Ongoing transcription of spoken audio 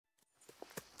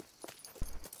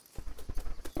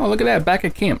Oh, look at that. Back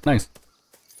at camp. Nice.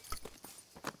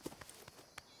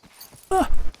 Ah.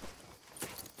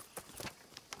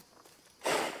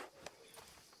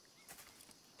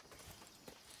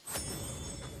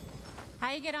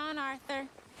 How you get on, Arthur?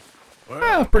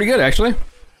 Well, pretty good, actually.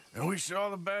 And we saw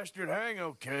the bastard hang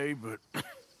okay, but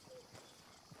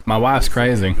My wife's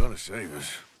crazy. gonna save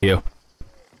us. You.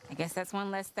 I guess that's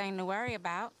one less thing to worry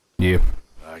about. You.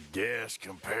 I guess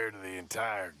compared to the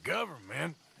entire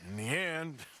government, in the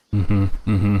end,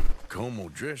 Como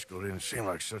Driscoll didn't seem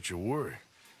like such a worry.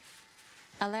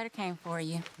 A letter came for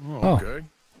you. Oh. Okay.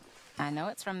 I know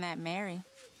it's from that Mary.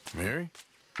 Mary?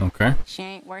 Okay. She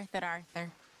ain't worth it,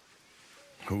 Arthur.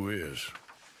 Who is?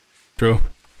 True.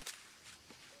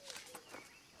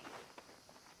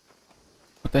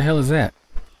 What the hell is that?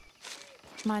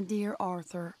 My dear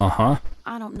Arthur, Uh-huh.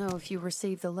 I don't know if you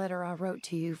received the letter I wrote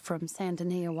to you from Saint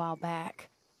Denis a while back.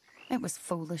 It was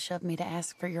foolish of me to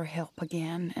ask for your help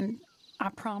again, and I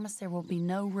promise there will be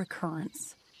no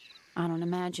recurrence. I don't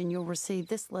imagine you'll receive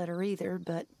this letter either,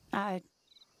 but I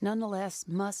nonetheless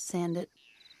must send it.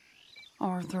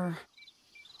 Arthur.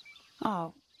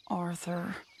 Oh,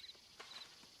 Arthur.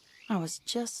 I was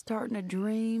just starting to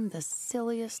dream the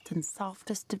silliest and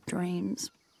softest of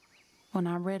dreams when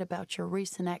I read about your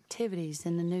recent activities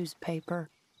in the newspaper.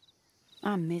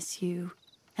 I miss you,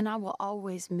 and I will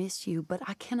always miss you, but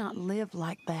I cannot live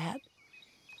like that.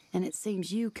 And it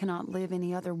seems you cannot live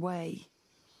any other way.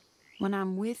 When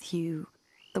I'm with you,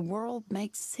 the world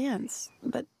makes sense,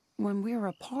 but when we're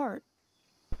apart,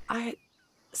 I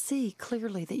see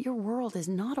clearly that your world is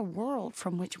not a world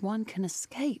from which one can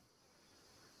escape.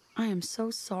 I am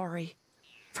so sorry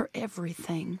for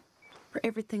everything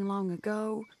long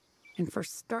ago, and for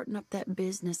starting up that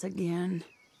business again.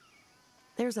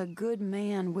 There's a good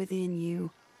man within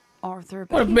you, Arthur,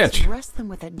 but What a he's bitch. wrestling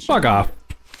with a Fuck giant. off.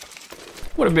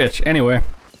 What a bitch. Anyway.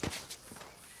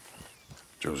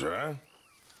 Josiah?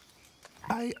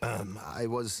 I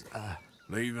was,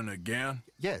 Leaving again?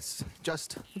 yes,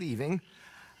 just leaving.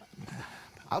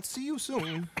 I'll see you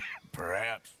soon.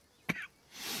 Perhaps.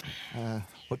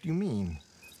 What do you mean?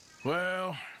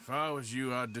 Well, if I was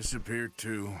you, I'd disappear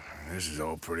too. This is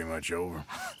all pretty much over.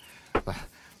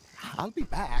 I'll be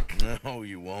back. No,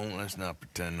 you won't. Let's not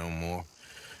pretend no more.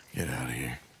 Get out of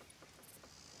here.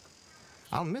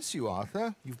 I'll miss you,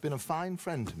 Arthur. You've been a fine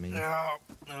friend to me.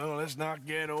 No, let's not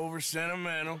get over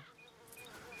sentimental.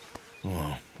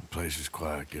 Well, the place is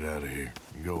quiet. Get out of here.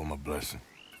 You go with my blessing.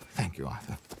 Thank you,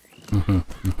 Arthur.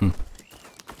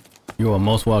 You are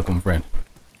most welcome, friend.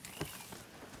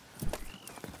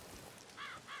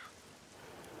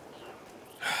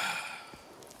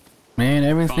 Man,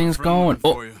 everything's going.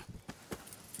 Oh,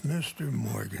 Mr.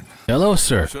 Morgan, hello,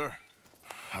 sir. Sir,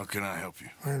 how can I help you?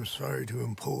 I am sorry to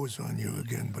impose on you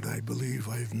again, but I believe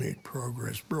I've made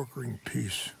progress brokering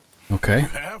peace. Okay.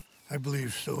 Have? I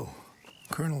believe so.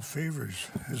 Colonel Favors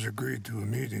has agreed to a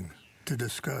meeting to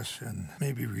discuss and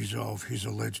maybe resolve his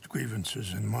alleged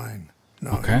grievances and mine.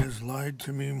 Now, Okay. he has lied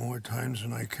to me more times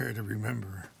than I care to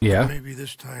remember. Yeah. Maybe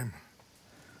this time,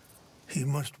 he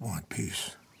must want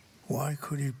peace. Why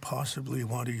could he possibly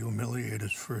want to humiliate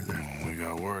us further? We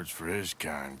got words for his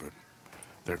kind, but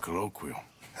they're colloquial.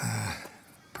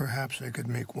 Perhaps I could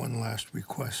make one last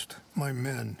request. My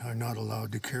men are not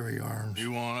allowed to carry arms.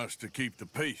 You want us to keep the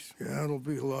peace? Yeah, it'll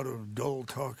be a lot of dull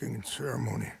talking and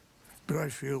ceremony. But I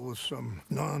feel with some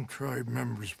non-tribe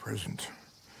members present,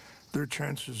 their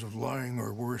chances of lying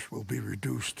or worse will be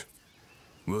reduced.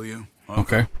 Will you?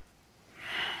 Okay.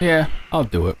 Yeah, I'll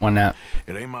do it. Why not?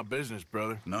 It ain't my business,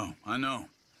 brother. No, I know.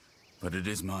 But it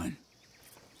is mine.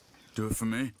 Do it for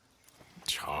me.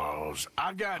 Charles,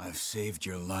 I've saved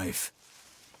your life.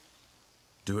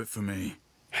 Do it for me.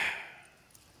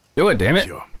 Do it, damn it.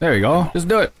 Sure. There you go. Just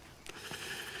do it.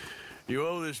 You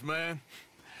owe this man.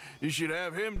 You should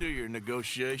have him do your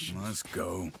negotiations. Let's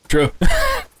go. True.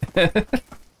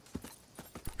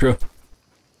 True.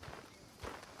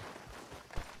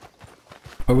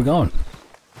 Where we going?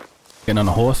 Getting on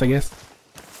a horse, I guess.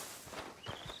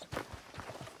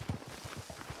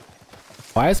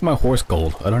 Why is my horse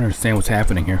gold? I don't understand what's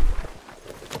happening here.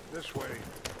 This way.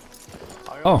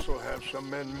 I Oh. also have some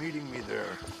men meeting me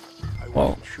there. I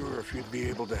wasn't sure if you'd be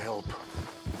able to help.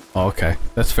 Oh, okay.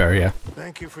 That's fair, yeah.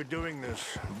 Thank you for doing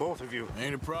this, both of you.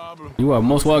 Ain't a problem. You are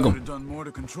most Could welcome. have done more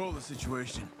to control the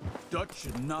situation. Dutch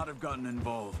should not have gotten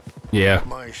involved. Yeah.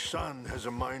 My son has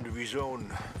a mind of his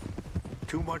own.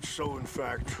 Too much so, in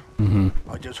fact.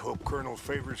 I just hope Colonel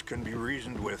Favors can be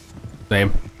reasoned with.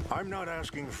 Same. I'm not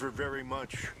asking for very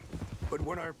much, but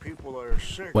when our people are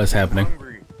sick What's and happening?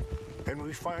 hungry, and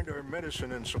we find our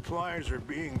medicine and supplies are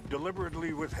being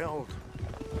deliberately withheld,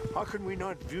 How can we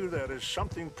not view that as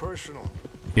something personal?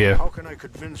 Yeah. How can I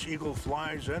convince Eagle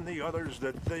Flies and the others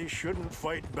that they shouldn't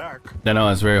fight back? I know,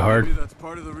 it's very hard. Maybe that's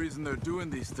part of the reason they're doing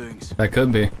these things. That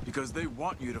could be. Because they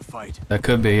want you to fight. That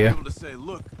could be, yeah. Able to say,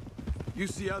 look, you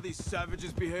see how these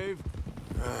savages behave?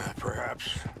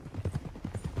 Perhaps.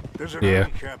 There's an Yeah.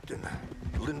 army captain,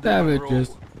 Lyndon Savages.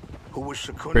 Monroe, who was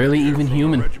seconded Barely here even from a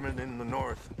human. regiment in the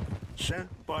north, sent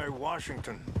by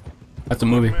Washington. That's a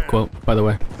movie quote, by the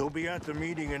way. He'll be at the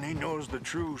meeting and he knows the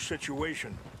true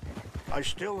situation. I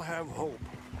still have hope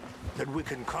that we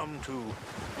can come to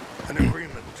an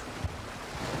agreement.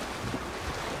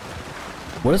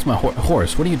 What is my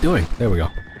horse? What are you doing? There we go.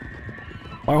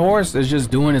 My horse is just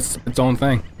doing its own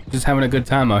thing. Just having a good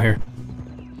time out here.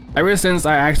 Ever since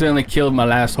I accidentally killed my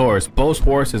last horse, both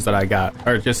horses that I got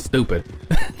are just stupid.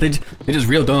 They're just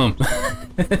real dumb.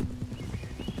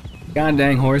 God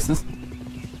dang horses.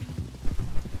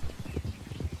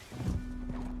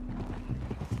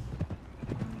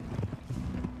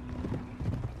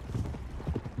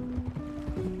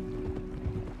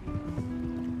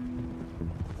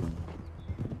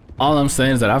 All I'm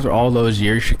saying is that after all those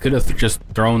years, she could have just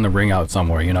thrown the ring out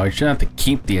somewhere, you know? You shouldn't have to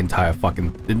keep the entire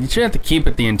fucking... You shouldn't have to keep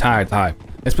it the entire time.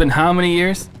 It's been how many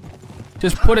years?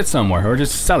 Just put it somewhere, or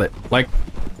just sell it. Like,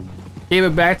 give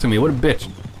it back to me. What a bitch.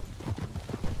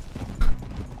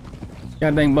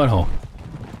 God dang butthole.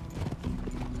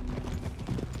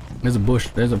 There's a bush.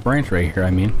 There's a branch right here,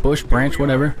 I mean. Bush, branch,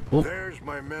 whatever. Oh. There's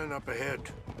my men up ahead.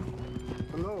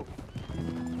 Hello.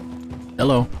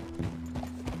 Hello.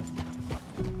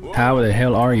 How the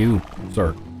hell are you,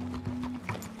 sir?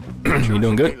 You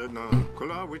doing good?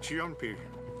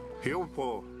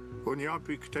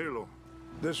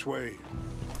 This way.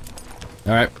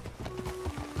 All right.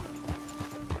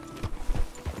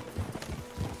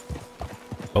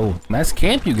 Oh, nice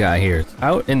camp you got here. It's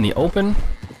out in the open.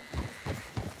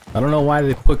 I don't know why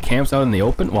they put camps out in the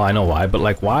open. Well, I know why, but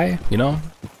like why? You know?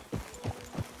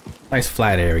 Nice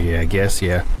flat area, I guess.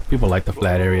 Yeah, people like the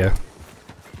flat area.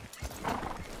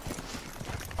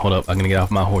 Hold up, I'm gonna get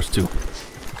off my horse too.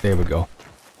 There we go.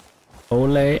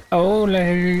 Ole,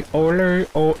 ole, ole,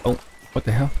 oh, oh, what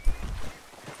the hell?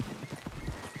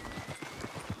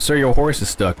 Sir, your horse is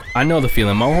stuck. I know the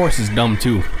feeling. My horse is dumb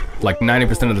too. Like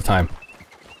 90% of the time.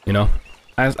 You know?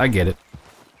 I get it.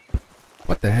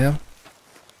 What the hell?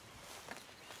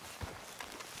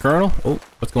 Colonel? Oh,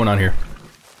 what's going on here?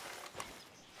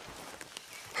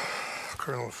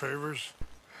 Colonel Favors,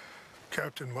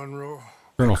 Captain Monroe.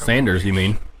 Colonel Sanders, you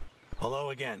mean?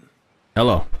 Hello again.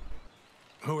 Hello.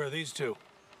 Who are these two?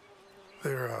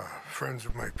 They're friends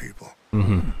of my people.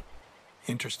 Mm-hmm.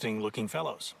 Interesting looking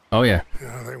fellows. Oh, yeah.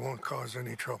 Yeah, they won't cause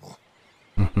any trouble.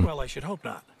 Well, I should hope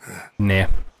not. Nah.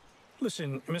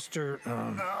 Listen, Mr.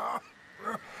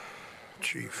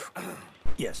 Chief.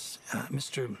 Yes,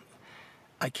 Mr.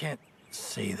 I can't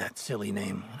say that silly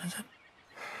name. What is it?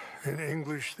 In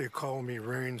English, they call me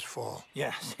Rains Fall.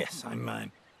 Yes,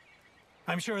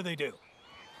 I'm sure they do.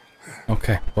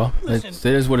 Okay, well, Listen,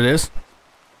 it is what it is.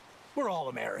 We're all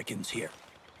Americans here,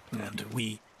 and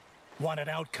we want an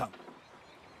outcome.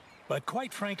 But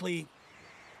quite frankly,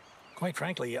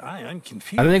 I'm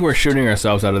confused. I think we're shooting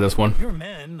ourselves out of this one. Your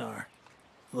men are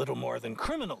little more than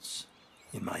criminals,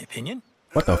 in my opinion.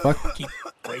 What the fuck? Keep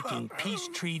breaking peace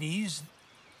treaties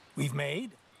we've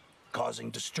made, causing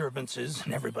disturbances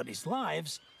in everybody's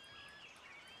lives.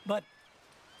 But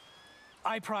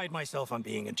I pride myself on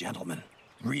being a gentleman.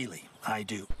 Really, I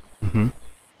do. Mm-hmm.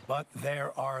 But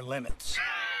there are limits.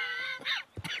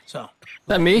 So, Is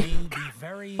that me?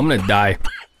 I'm gonna die.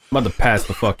 I'm about to pass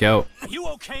the fuck out. Are you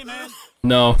okay, man?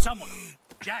 No. Someone.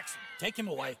 Jackson, take him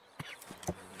away.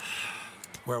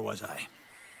 Where was I?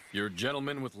 You're a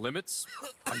gentleman with limits?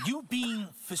 Are you being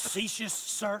facetious,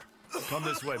 sir? Come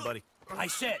this way, buddy. I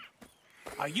said,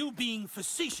 are you being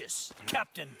facetious,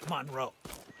 Captain Monroe?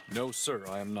 No, sir,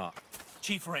 I am not.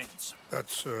 Chief Rains.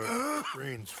 That's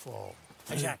Rains Fall.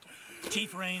 Exactly.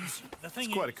 Chief Rains, the thing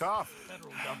It's quite a is, cough.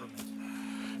 federal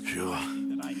government. Sure.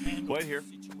 That I handle Wait here.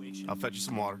 the situation. I'll fetch you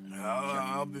some water.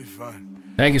 I'll be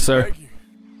fine. Thank you, sir. Thank you.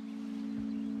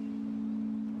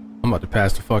 I'm about to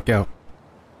pass the fuck out.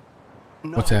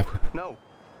 No, What's happening? No.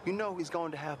 You know he's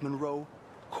going to have Monroe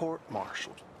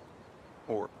court-martialed.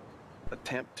 Or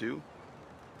attempt to.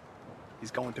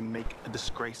 He's going to make a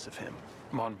disgrace of him.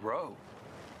 Monroe?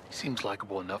 He seems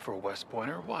likable enough for a West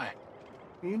Pointer. Why?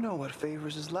 You know what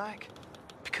Favors is like.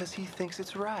 Because he thinks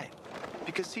it's right.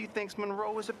 Because he thinks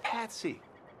Monroe is a patsy.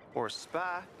 Or a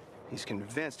spy. He's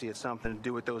convinced he had something to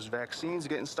do with those vaccines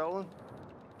getting stolen.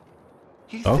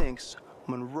 He thinks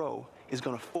Monroe is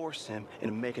going to force him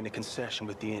into making a concession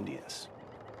with the Indians.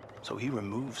 So he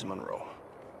removes Monroe.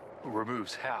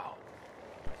 Removes how?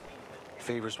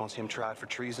 Favors wants him tried for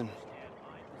treason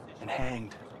and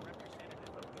hanged.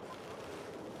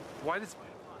 Why does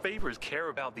Favors care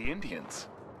about the Indians?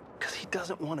 Because he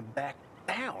doesn't want to back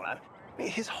down. I mean,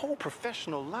 his whole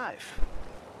professional life.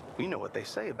 You know what they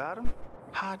say about him.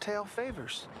 Hightail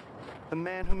Favors. The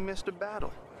man who missed a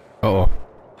battle. Uh-oh.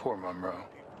 Poor Monroe.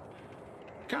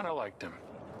 Kinda liked him.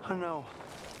 I know.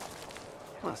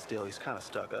 Well, still, he's kind of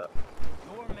stuck up.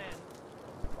 Your men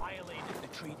violated the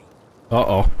treaty.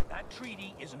 Uh-oh. That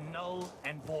treaty is null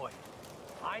and void.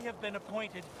 I have been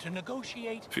appointed to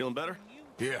negotiate. Feeling better?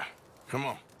 Yeah. Come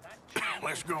on.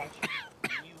 Let's go.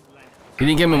 You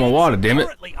didn't give me my water, damn it.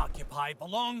 Currently occupied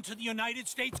belong to the United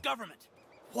States government.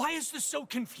 Why is this so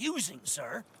confusing,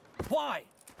 sir? Why?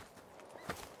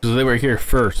 Because they were here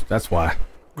first, that's why.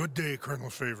 Good day, Colonel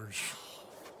Favors.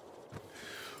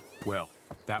 Well,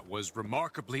 that was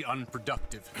remarkably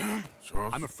unproductive.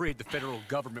 I'm afraid the federal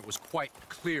government was quite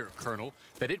clear, Colonel,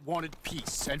 that it wanted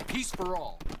peace, and peace for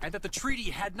all, and that the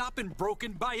treaty had not been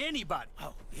broken by anybody.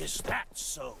 Oh, is that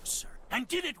so, sir? And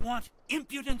did it want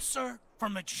impudence, sir,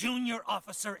 from a junior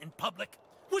officer in public?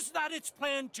 Was that its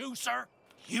plan too, sir?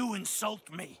 You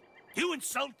insult me. You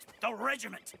insult the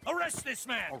regiment. Arrest this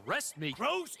man. Arrest me?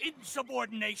 Gross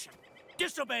insubordination.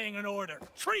 Disobeying an order.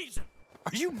 Treason.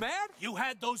 Are you mad? You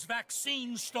had those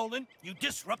vaccines stolen. You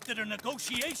disrupted a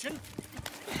negotiation.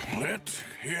 Let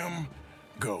him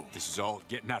go. This is all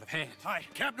getting out of hand. Hi.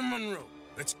 Captain Monroe,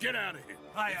 let's get out of here.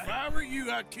 Aye, If aye. I were you,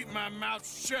 I'd keep my mouth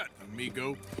shut,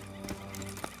 amigo.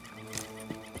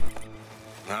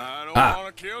 I don't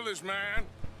want to kill this man,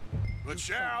 but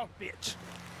shall. Bitch.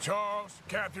 Charles,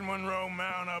 Captain Monroe,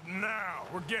 mount up now.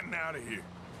 We're getting out of here.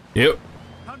 Yep.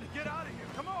 Time to get out of here.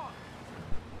 Come on.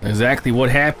 Exactly what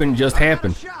happened just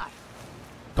happened.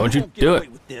 Don't you do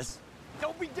it. With this.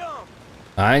 Don't be dumb.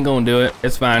 I ain't gonna do it.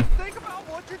 It's fine. Think about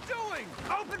what you're doing.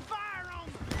 Open fire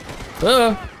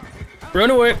on.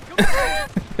 Run away.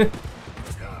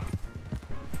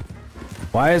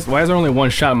 Why is there only one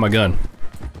shot in my gun?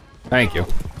 Thank you.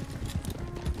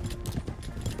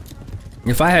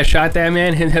 If I had shot that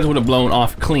man, his head would have blown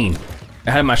off clean.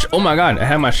 I had my oh my god, I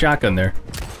had my shotgun there.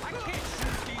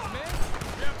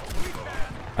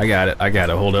 I got it.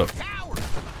 Hold up.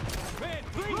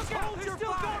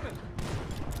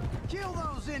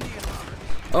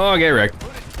 Oh, get wrecked.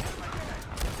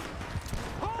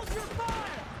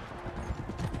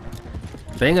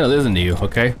 They ain't gonna listen to you,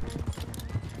 okay?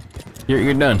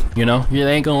 You're done, you know? They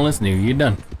ain't gonna listen to you. You're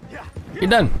done. You're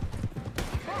done.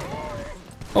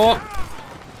 Oh!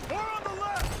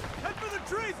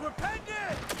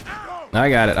 I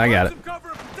got it. I got it.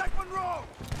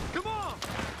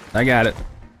 I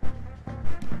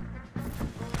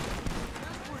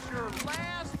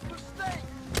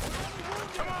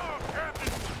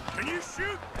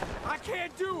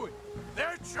can't do it.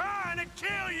 They're trying to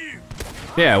kill you.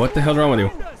 Yeah, what the hell's wrong with you?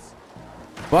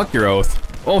 Fuck your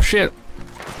oath. Oh shit.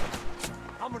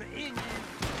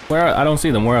 Where are, I don't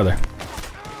see them. Where are they?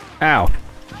 Ow.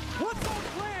 What's our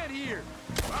plan here?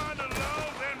 Find a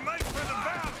love and make for the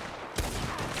valley.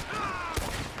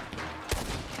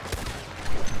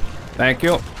 Thank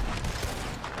you.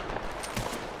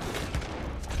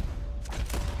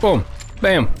 Boom.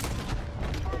 Bam.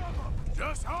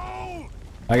 Just hold.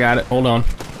 I got it. Hold on.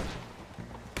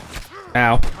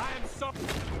 Ow.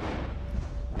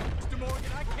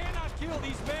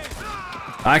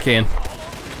 I can.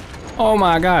 Oh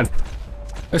my god.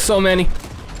 There's so many.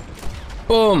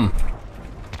 Boom.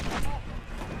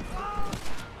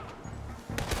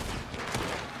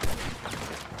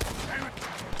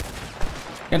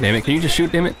 God damn it. Can you just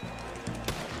shoot, damn it?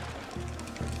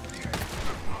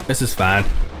 This is fine.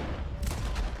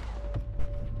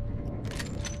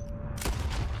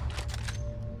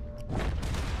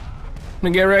 I'm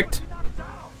gonna get wrecked.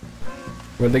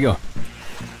 Where'd they go?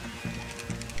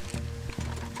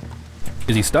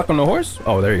 Is he stuck on the horse?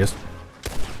 Oh, there he is.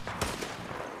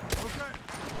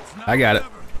 I got it.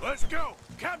 Let's go.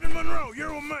 Captain Monroe,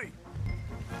 you're with me.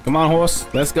 Come on, horse.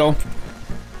 Let's go.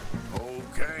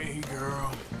 Okay,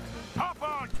 girl. Hop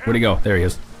on, Captain. Where'd he go? There he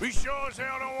is. We sure as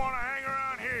hell don't want to hang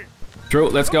around here. True,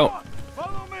 let's go.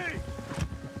 Follow me.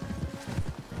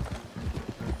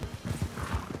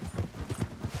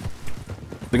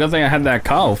 The good thing I had that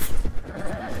cough.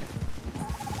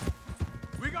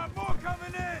 We got more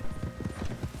coming in.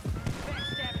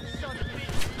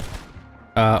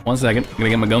 1 second. I'm gonna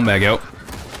get my gun bag out.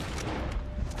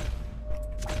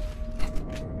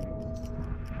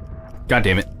 God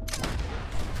damn it.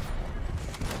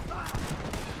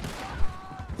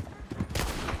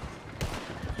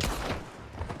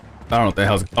 I don't know what the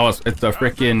hell's. Oh, it's the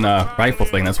freaking rifle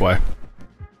thing, that's why.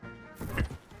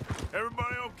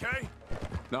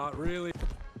 Not really.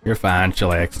 You're fine,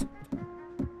 chillax.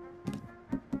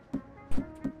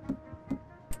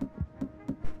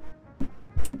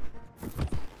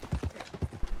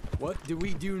 What do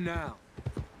we do now?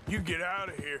 You get out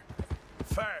of here.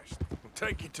 Fast. We'll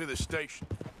take you to the station.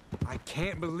 I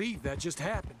can't believe that just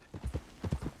happened.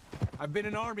 I've been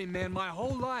an army man my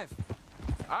whole life.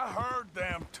 I heard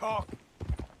them talking.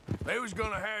 They was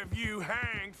gonna have you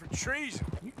hanged for treason.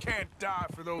 You can't die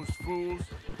for those fools.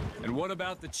 And what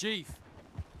about the chief?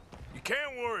 You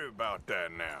can't worry about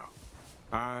that now.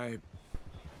 I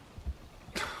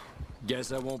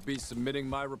guess I won't be submitting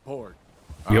my report.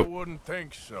 Yep. I wouldn't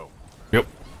think so. Yep.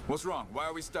 What's wrong? Why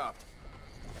are we stopped?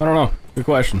 I don't know. Good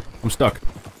question. I'm stuck.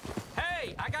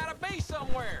 Hey, I gotta be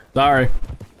somewhere. Sorry.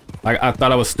 I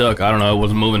thought I was stuck. I don't know. It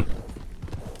wasn't moving.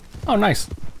 Oh, nice.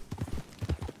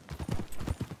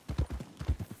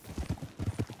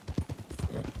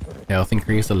 Health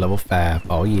increase to level 5.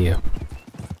 Oh, yeah.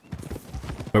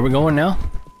 Where we going now?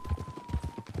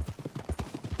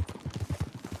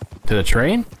 To the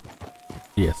train?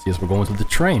 Yes, we're going to the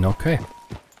train. Okay.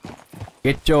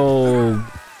 Get your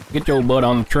butt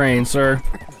on the train, sir.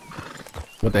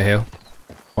 What the hell?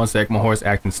 One sec, my horse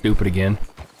acting stupid again.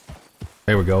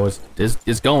 There we go.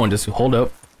 It's going. Just hold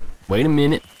up. Wait a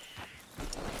minute.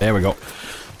 There we go.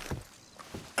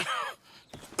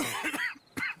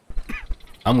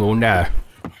 I'm gonna die.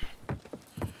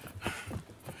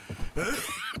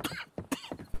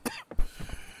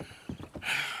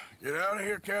 Get out of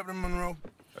here, Captain Monroe.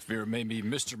 I fear it may be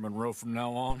Mr. Monroe from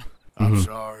now on. I'm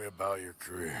sorry about your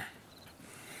career.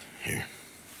 Here.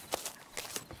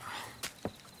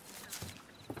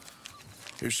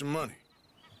 Here's some money.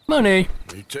 Money.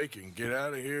 You take it and get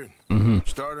out of here.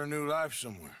 Start a new life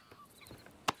somewhere.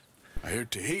 I hear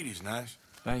Tahiti's nice.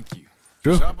 Thank you.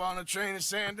 True. Jump on a train to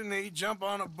Saint Denis, jump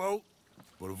on a boat,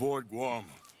 but avoid Guarma.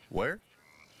 Where?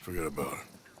 Forget about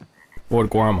it. Fort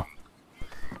Guarma.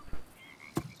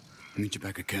 Meet you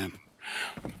back at camp.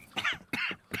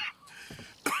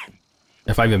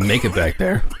 If I even make it back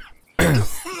there.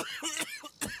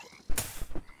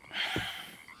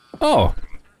 Oh.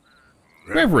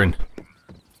 Reverend.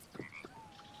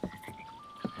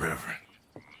 Reverend.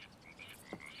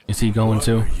 Is he going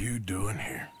to? What are you doing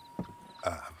here?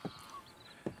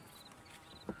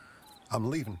 I'm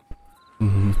leaving.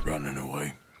 Running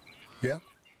away. Yeah,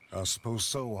 I suppose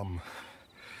so.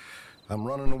 I'm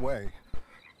running away.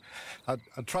 I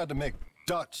tried to make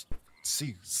Dutch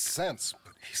see sense,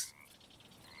 but he's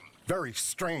very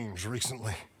strange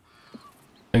recently.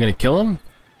 They're gonna kill him?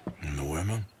 And the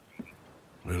women?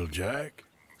 Little Jack?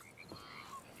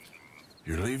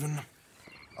 You're leaving them?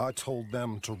 I told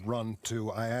them to run too.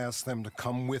 I asked them to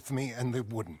come with me, and they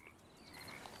wouldn't.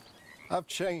 I've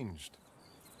changed.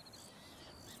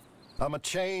 I'm a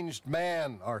changed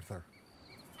man, Arthur.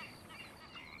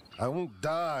 I won't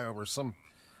die over some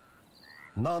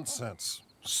nonsense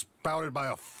spouted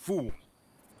by a fool.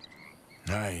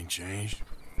 I ain't changed.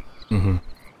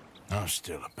 I'm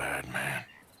still a bad man.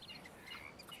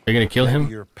 They're gonna kill him?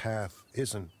 Your path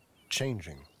isn't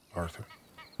changing, Arthur.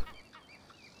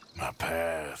 My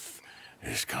path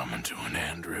is coming to an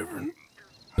end, Reverend.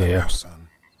 Yeah. Son.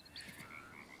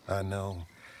 I know.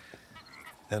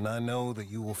 And I know that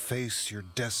you will face your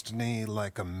destiny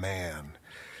like a man,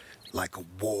 like a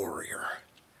warrior.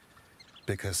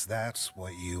 Because that's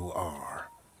what you are.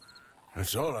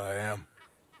 That's all I am.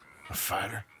 A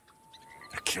fighter,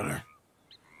 a killer,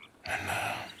 and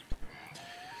a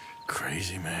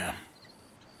crazy man.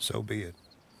 So be it.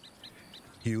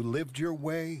 You lived your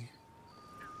way,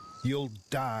 you'll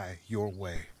die your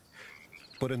way.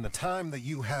 But in the time that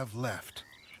you have left,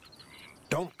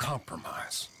 don't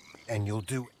compromise. And you'll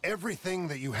do everything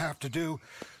that you have to do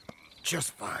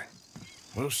just fine.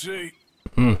 We'll see.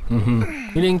 He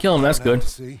didn't kill him, that's good.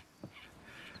 See?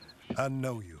 I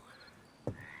know you.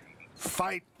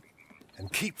 Fight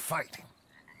and keep fighting.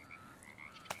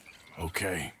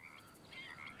 Okay.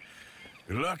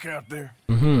 Good luck out there.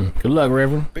 Good luck,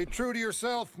 Reverend. Be true to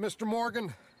yourself, Mr.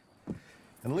 Morgan.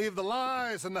 And leave the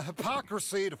lies and the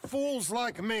hypocrisy to fools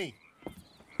like me.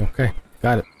 Okay,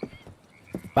 got it.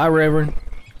 Bye, Reverend.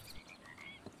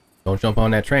 Don't jump on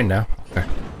that train now. Okay.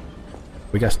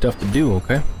 We got stuff to do,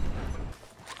 okay?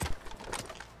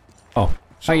 Oh,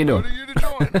 how you doing? What are you to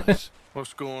join us?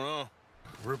 What's going on?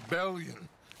 Rebellion.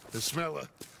 The smell of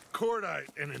cordite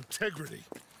and integrity.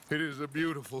 It is a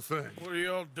beautiful thing. What are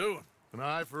y'all doing? An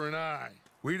eye for an eye.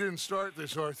 We didn't start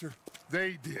this, Arthur.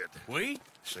 They did. We?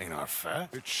 This ain't our fight.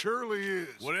 It surely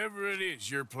is. Whatever it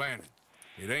is you're planning,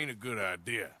 it ain't a good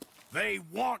idea. They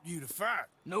want you to fight.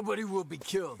 Nobody will be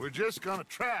killed. We're just gonna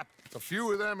trap a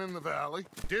few of them in the valley,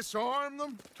 disarm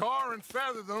them, tar and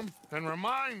feather them, and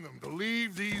remind them to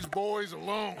leave these boys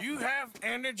alone. You have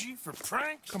energy for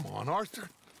pranks? Come on, Arthur.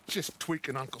 Just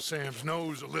tweaking Uncle Sam's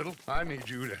nose a little. I need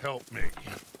you to help me.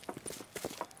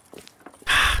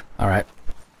 All right.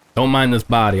 Don't mind this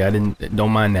body.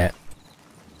 Don't mind that.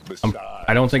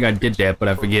 I don't think I did that, but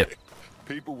I forget.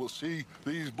 People will see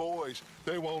these boys.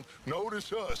 They won't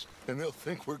notice us, and they'll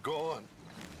think we're gone.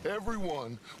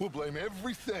 Everyone will blame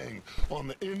everything on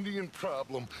the Indian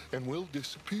problem, and we'll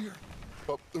disappear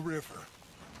up the river.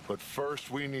 But first,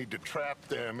 we need to trap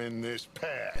them in this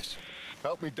pass.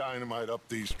 Help me dynamite up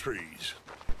these trees.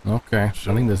 Okay. I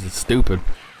think this is stupid.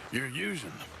 You're using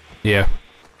them. Yeah.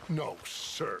 No,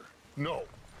 sir. No.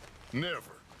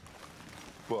 Never.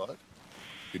 But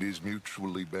it is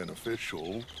mutually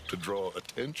beneficial to draw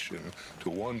attention to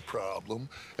one problem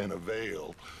and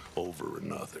avail over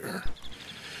another.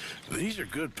 These are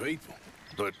good people,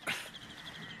 but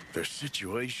their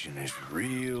situation is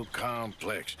real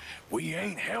complex. We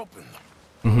ain't helping them.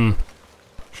 Mm-hmm.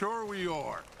 Sure we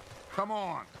are. Come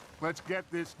on, let's get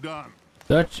this done.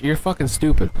 Dutch, you're fucking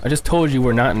stupid. I just told you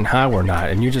we're not and how we're not,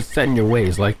 and you're just set in your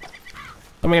ways. Like,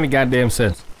 don't make any goddamn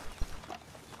sense.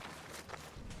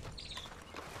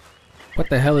 What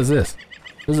the hell is this?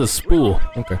 This is a spool.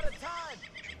 Okay.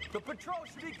 The patrol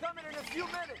should be coming in a few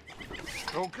minutes.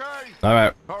 Okay. All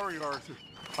right. Hurry, Arthur.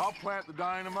 I'll plant the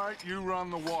dynamite, you run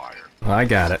the wire. I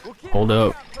got it. Hold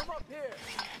up. Come up here.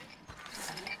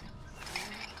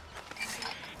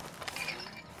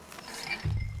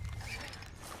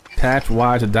 Attach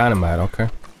wire to dynamite. Okay.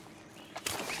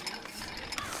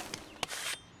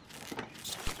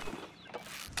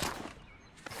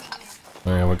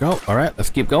 There we go. All right,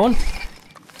 let's keep going.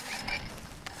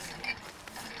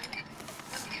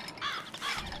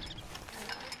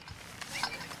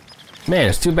 Man,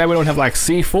 it's too bad we don't have like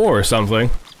C4 or something.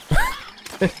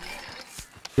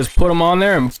 Just put them on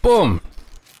there and boom.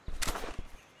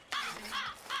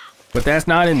 But that's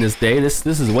not in this day. This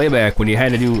is way back when you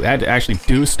had to actually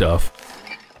do stuff.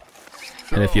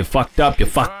 And if you fucked up, you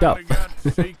fucked up.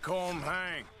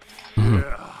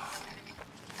 Yeah.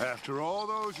 After all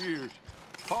those years,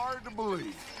 hard to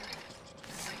believe.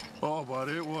 Oh, but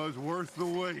it was worth the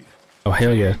wait. Oh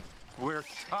hell yeah. We're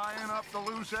tying up the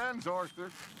loose ends,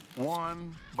 Arthur.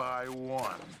 One by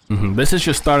one. This is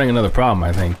just starting another problem,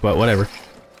 I think, but whatever.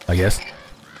 I guess.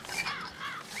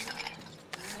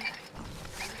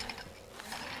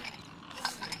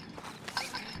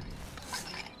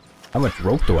 How much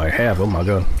rope do I have? Oh my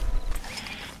god.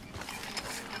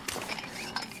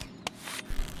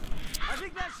 I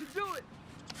think that should do it.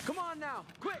 Come on now,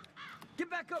 quick. Get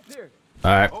back up here.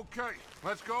 Alright. Okay,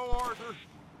 let's go, Arthur.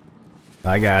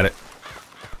 I got it.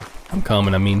 I'm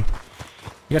coming, I mean.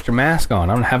 You got your mask on.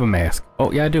 I don't have a mask.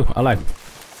 Oh, yeah, I do. I lied.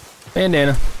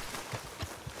 Bandana.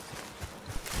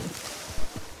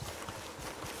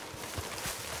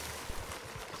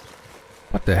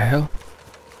 What the hell?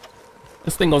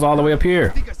 This thing goes all the way up here. I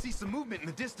think I see some movement in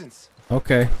the distance.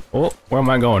 Okay. Oh, where am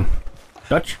I going?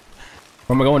 Dutch?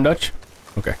 Where am I going, Dutch?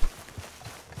 Okay.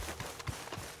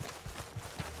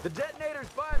 The detonator's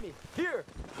by me. Here.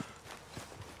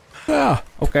 Ah,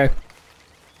 okay.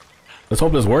 Let's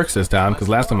hope this works this time, because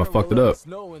last time I fucked it up.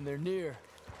 Know when they're near.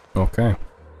 Okay.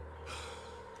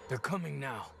 They're coming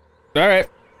now. Alright.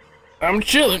 I'm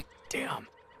chilling. Damn.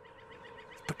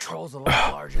 Patrol's a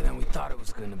lot larger than we thought it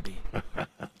was gonna be.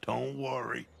 Don't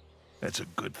worry. That's a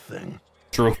good thing.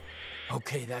 True.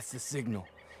 Okay, that's the signal.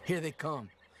 Here they come.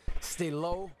 Stay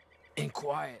low and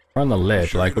quiet. We're on the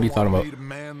ledge, like, what are you talking about? Want me to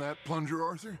man that plunger,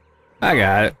 Arthur? I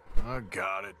got it. I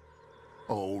got it.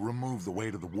 Oh, remove the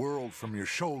weight of the world from your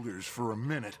shoulders for a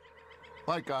minute.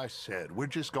 Like I said, we're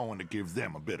just going to give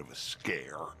them a bit of a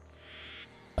scare.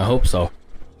 I hope so.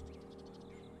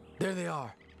 There they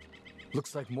are.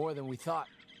 Looks like more than we thought.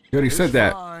 You already said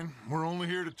that. Fine. We're only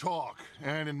here to talk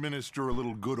and administer a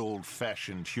little good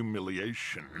old-fashioned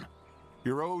humiliation.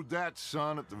 You're owed that,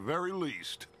 son, at the very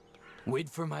least. Wait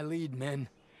for my lead, men.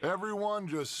 Everyone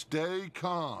just stay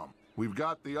calm. We've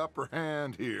got the upper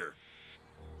hand here.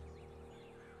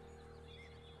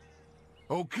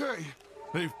 Okay.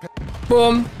 They've...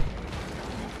 Boom.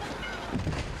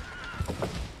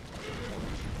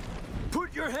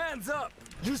 Put your hands up.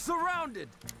 You're surrounded.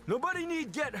 Nobody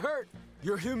need get hurt.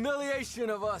 Your humiliation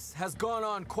of us has gone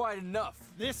on quite enough.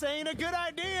 This ain't a good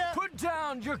idea. Put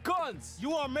down your guns.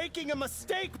 You are making a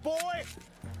mistake, boy.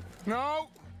 No.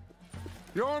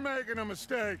 You're making a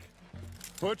mistake.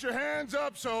 Put your hands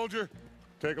up, soldier.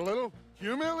 Take a little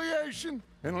humiliation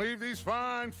and leave these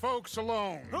fine folks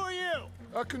alone. Who are you?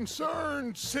 a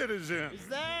concerned citizen. Is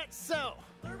that so?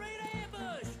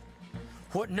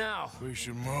 What now? We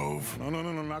should move. No,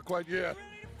 not quite yet.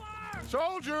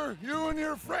 Soldier, you and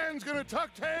your friends gonna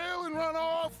tuck tail and run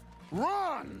off?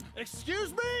 Run!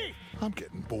 Excuse me? I'm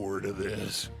getting bored of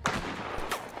this.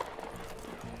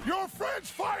 Your friends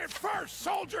fired first,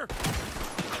 soldier!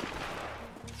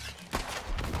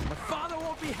 My father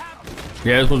won't be happy.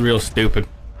 Yeah, this was real stupid.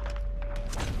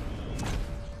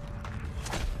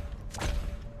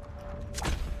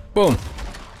 Boom.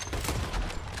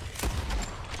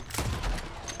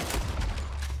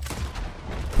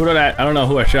 Who did I don't know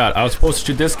who I shot. I was supposed to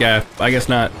shoot this guy. I guess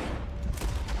not.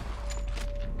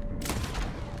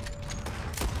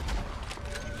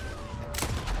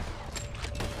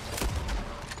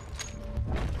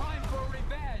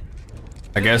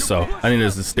 I guess so. I think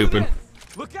this is stupid.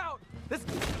 Look out!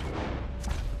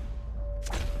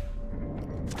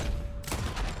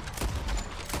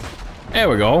 There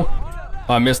we go.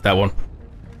 Oh, I missed that one.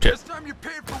 Shit.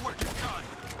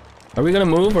 Are we gonna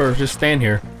move or just stand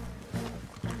here?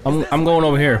 I'm going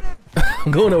over here.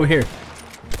 I'm going over here.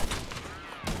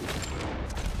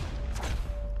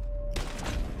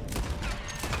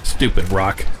 Stupid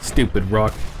rock. Stupid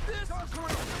rock.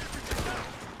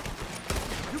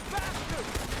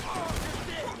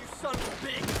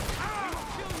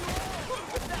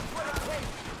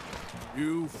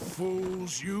 You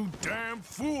fools, you damn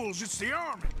fools, it's the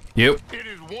army. Yep. It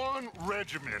is one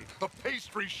regiment of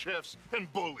pastry chefs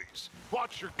and bullies.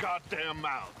 Watch your goddamn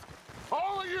mouth.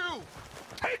 All of you,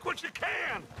 take what you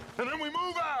can, and then we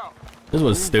move out. This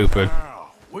was stupid.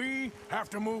 Now. We have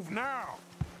to move now.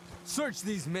 Search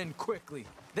these men quickly,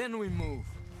 then we move.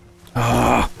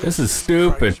 Ah, this is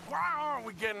stupid. Why aren't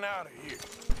we getting out of here?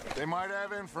 They might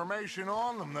have information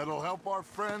on them that'll help our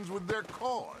friends with their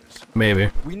cause. Maybe.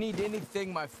 We need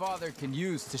anything my father can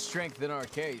use to strengthen our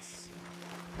case.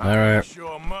 All right. I'm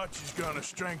sure much is gonna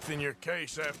strengthen your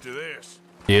case after this.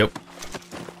 Yep.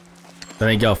 I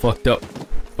think y'all fucked up.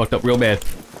 Fucked up real bad.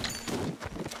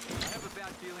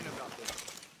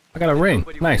 I got a ring.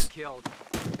 Nice.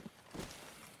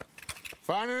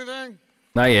 Find anything?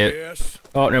 Not yet. Yes.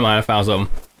 Oh, never mind. I found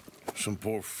something. Some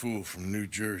poor fool from New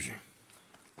Jersey.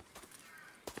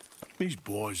 These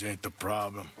boys ain't the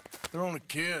problem. They're only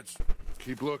kids.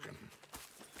 Keep looking.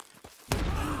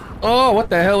 Oh,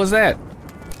 what the hell was that?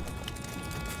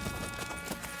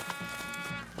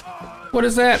 What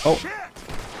is that? Oh. Shit!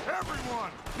 Everyone,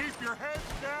 keep your heads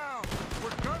down. We're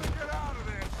gonna get out of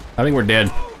this. I think we're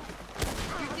dead.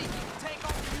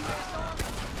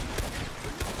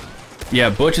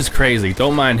 Yeah, Butch is crazy.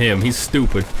 Don't mind him. He's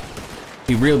stupid.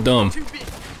 He real dumb.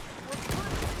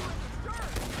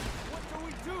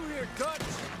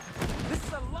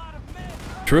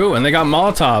 True, and they got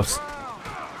Molotovs.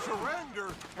 Surrender,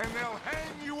 and they'll hang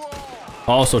you all.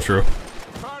 Also true.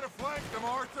 Try to flank them,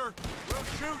 Arthur. We'll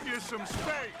shoot you some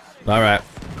space. All right.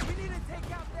 We need to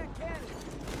take out that cannon.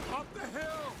 Up the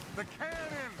hill, the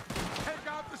cannon. Take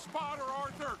out the spotter,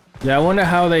 Arthur. Yeah, I wonder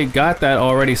how they got that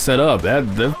already set up.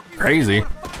 That's crazy.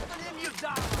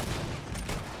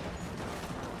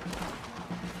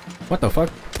 What the fuck?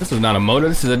 This is not a motor.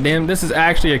 This is a damn. This is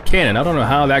actually a cannon. I don't know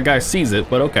how that guy sees it,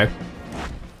 but okay.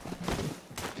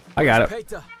 I got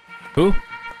it. Who?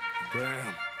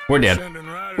 Damn. We're dead.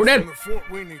 We're dead.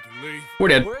 We need to leave. We're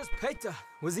dead. Where's Peta?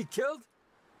 Was he killed?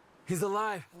 He's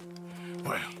alive.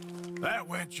 Well, that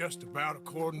went just about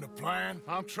according to plan.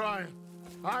 I'm trying,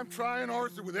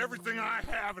 Arthur, with everything I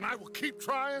have, and I will keep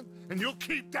trying, and you'll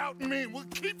keep doubting me, and we'll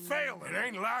keep failing. It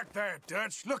ain't like that,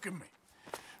 Dutch. Look at me.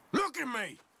 Look at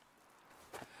me.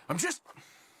 I'm just...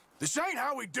 This ain't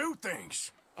how we do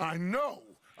things. I know.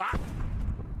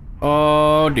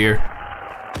 Oh dear.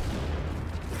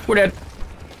 We're dead.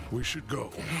 We should go.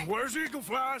 Where's Eagle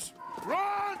Flies?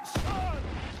 Run, son!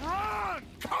 Run!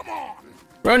 Come on!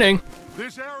 Running.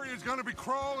 This area is gonna be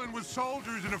crawling with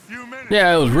soldiers in a few minutes.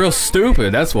 Yeah, it was real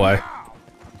stupid. That's why.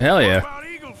 Hell yeah. What about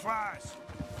Eagle Flies?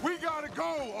 We gotta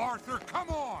go, Arthur. Come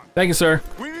on. Thank you, sir.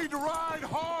 We need to ride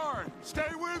hard. Stay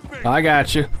with me. I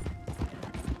got you.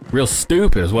 Real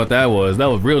stupid is what that was. That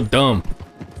was real dumb.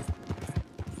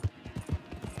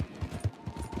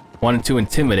 Wanted to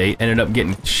intimidate, ended up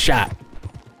getting shot.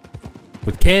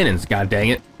 With cannons, god dang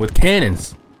it. With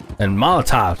cannons. And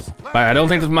Molotovs. But I don't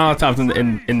think there's Molotovs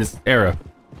in this era.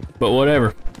 But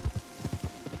whatever.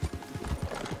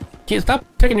 Can't stop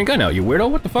taking your gun out, you weirdo.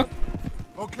 What the fuck?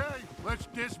 Okay, let's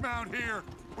dismount here.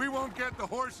 We won't get the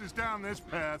horses down this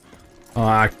path.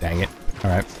 Ah, dang it.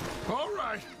 Alright. All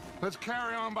right, let's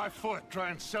carry on by foot. Try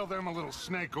and sell them a little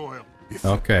snake oil.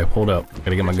 Okay, hold up.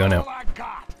 Gotta get my gun out. All I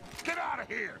got. Get out of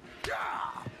here.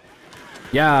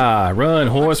 Yeah, run,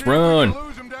 horse, run.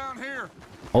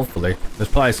 Hopefully. There's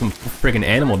probably some freaking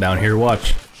animal down here.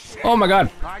 Watch. Oh my god.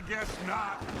 I guess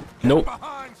not. Nope.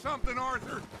 Behind something,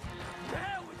 Arthur.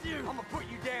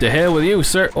 To hell with you,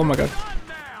 sir. Oh my god.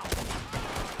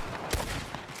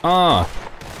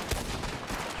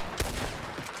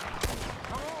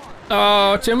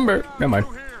 Oh, timber. Never mind. I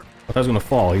thought I was gonna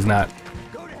fall. He's not.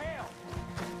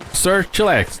 Sir,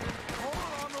 chillax.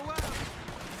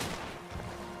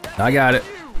 I got it.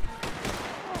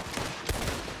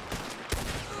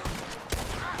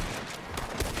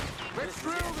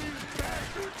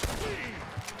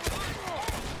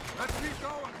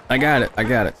 I got it. I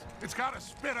got it. It's got to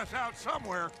spit us out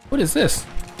somewhere. What is this? Is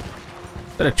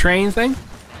that a train thing?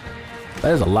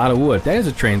 That is a lot of wood. That is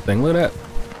a train thing. Look at that.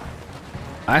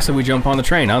 I said we jump on the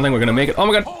train. I don't think we're gonna make it. Oh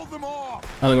my god. I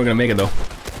don't think we're gonna make it though.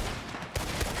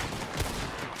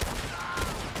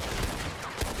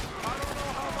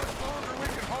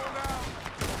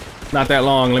 Not that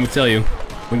long, let me tell you.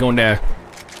 We're going down.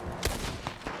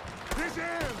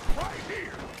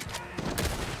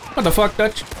 What the fuck,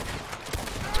 Dutch?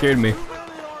 Scared me.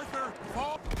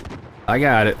 I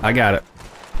got it. I got it.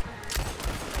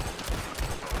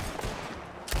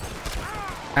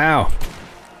 Ow.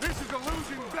 This is a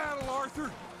losing battle,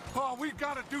 Arthur. Oh, we've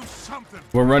got to do something.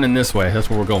 We're running this way. That's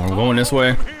where we're going. We're going this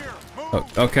way. Oh,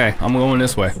 okay, I'm going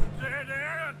this way.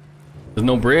 There's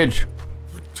no bridge.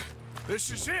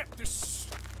 This is it.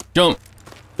 Jump.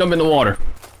 Jump in the water.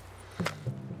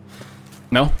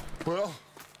 No? Well,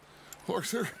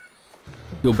 Arthur.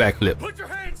 Do a backflip. Put your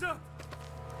hands up!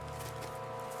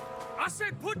 I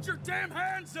said put your damn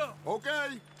hands up! Okay.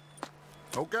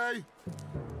 Okay.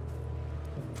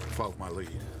 Follow my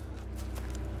lead.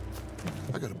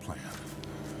 I got a plan.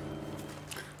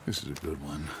 This is a good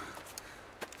one.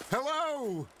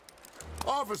 Hello,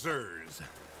 officers.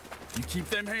 You keep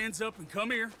them hands up and come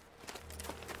here.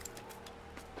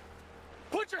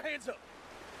 Put your hands up!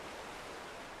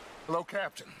 Hello,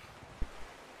 Captain.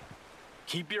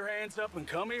 Keep your hands up and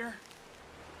come here.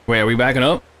 Wait, are we backing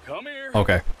up? Come here.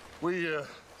 Okay.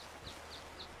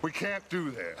 We can't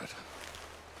do that.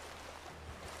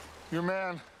 Your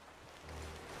man,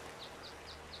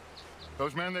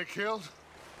 those men they killed,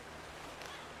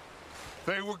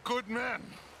 they were good men.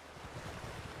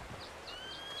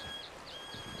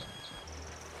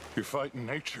 You're fighting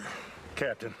nature,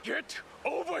 Captain. Get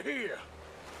over here.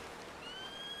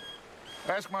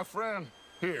 Ask my friend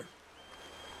here.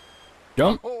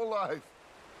 Jump. My whole life,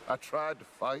 I tried to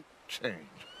fight change.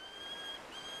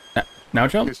 Now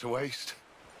jump. It's a waste.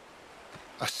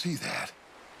 I see that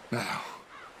now.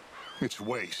 It's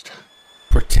waste.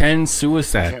 Pretend You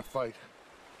suicide. can't fight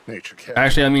nature, Captain.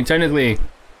 Actually, I mean, technically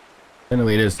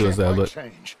it is suicide, but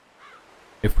change.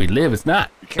 if we live, it's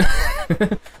not.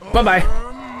 Bye-bye.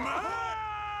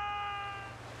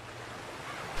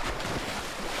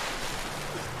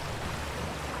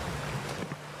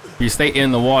 If you stay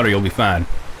in the water, you'll be fine.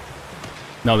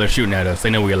 No, they're shooting at us. They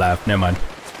know we're alive. Never mind.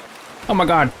 Oh my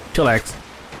god. Chillax.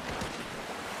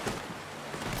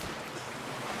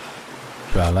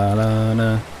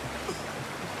 Tra-la-la-la.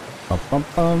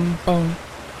 Bum-bum-bum-bum.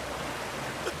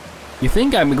 You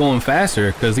think I'd be going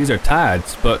faster because these are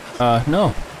tides, but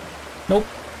no. Nope.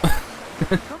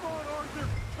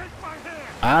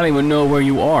 I don't even know where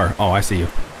you are. Oh, I see you.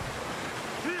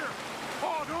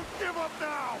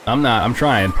 I'm not. I'm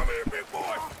trying.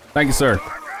 Thank you, sir.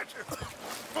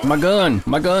 My gun.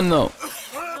 My gun, though.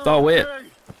 It's all wet.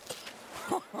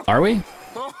 Are we?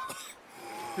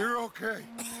 You're okay.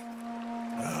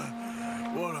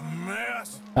 What a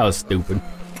mess. That was stupid.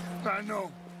 I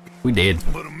know. We did.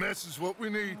 But a mess is what we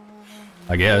need.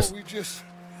 I guess. Oh, we just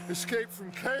escaped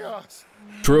from chaos.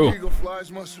 True. Eagle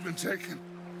flies must have been taken.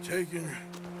 Taken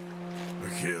or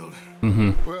killed.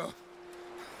 Mm-hmm. Well,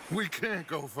 we can't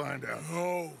go find out.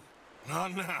 No,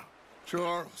 not now.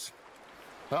 Charles,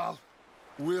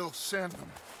 we'll send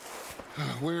him.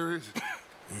 Where is he?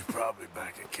 He's probably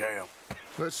back at camp.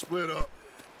 Let's split up.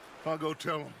 I'll go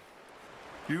tell him.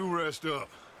 You rest up.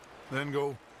 Then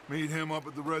go meet him up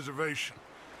at the reservation.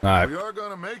 All right. We are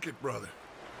gonna make it, brother.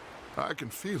 I can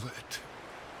feel it.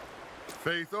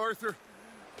 Faith, Arthur.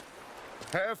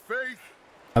 Have faith.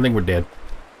 I think we're dead.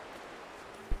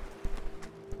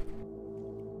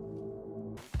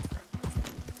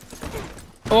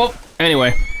 Oh,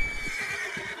 anyway.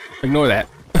 Ignore that.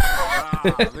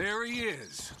 There he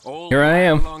is. Old Here I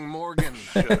am. Lung Morgan.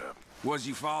 Was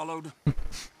you followed?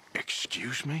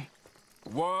 Excuse me?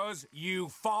 Was you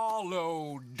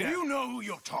followed? You know who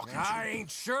you're talking to. I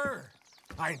ain't sure.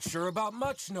 I ain't sure about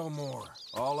much no more.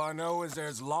 All I know is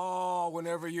there's law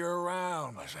whenever you're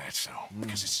around. Is that so?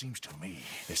 Because it seems to me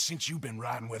that since you've been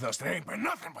riding with us, there ain't been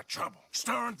nothing but trouble.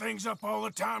 Stirring things up all the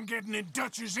time, getting in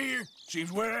Dutch's ear.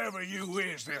 Seems wherever you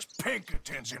is, there's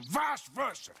Pinkertons and vice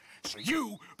versa. So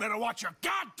you better watch your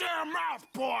goddamn mouth,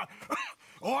 boy.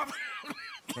 Or...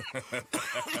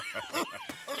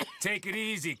 Take it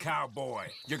easy, cowboy.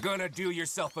 You're gonna do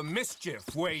yourself a mischief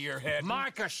where you're heading.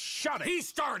 Micah, shut it. He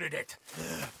started it.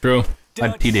 True.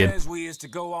 Dutch He did. says we is to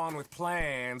go on with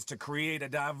plans to create a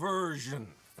diversion.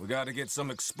 We gotta get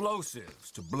some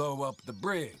explosives to blow up the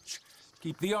bridge.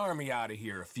 Keep the army out of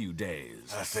here a few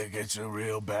days. I think it's a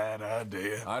real bad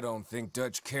idea. I don't think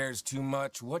Dutch cares too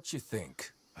much. What you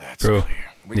think? That's True.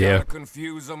 clear. We Yeah. gotta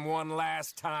confuse him one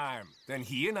last time. Then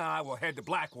he and I will head to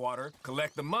Blackwater,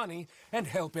 collect the money, and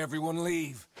help everyone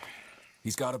leave.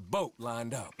 He's got a boat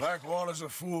lined up. Blackwater's a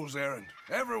fool's errand.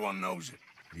 Everyone knows it.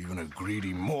 Even a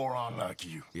greedy moron like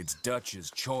you. It's Dutch's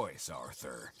choice,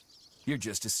 Arthur. You're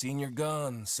just a senior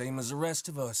gun, same as the rest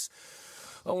of us.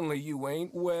 Only you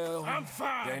ain't well. I'm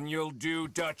fine. Then you'll do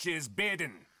Dutch's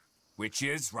bidding, which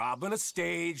is robbing a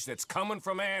stage that's coming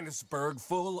from Annisburg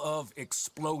full of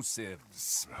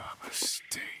explosives. Rob a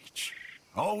stage.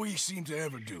 All we seem to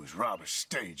ever do is rob a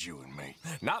stage, you and me.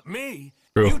 Not me.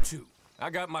 True. You two. I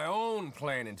got my own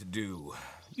planning to do.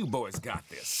 You boys got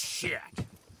this. Shit.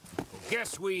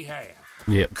 Guess we have.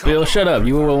 Yeah. Bill, shut up.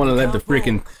 You won't want to let the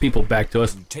freaking people back to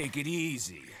us. Take it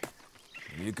easy.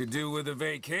 You could do with a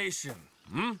vacation,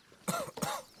 hmm?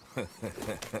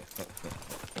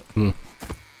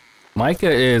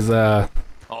 Micah is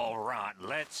All right,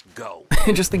 let's go.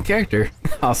 interesting character,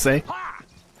 I'll say.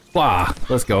 Wow,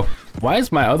 let's go. Why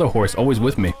is my other horse always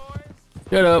with me?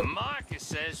 Shut up. Micah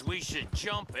says we should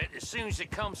jump it as soon as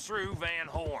it comes through Van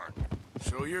Horn.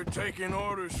 So you're taking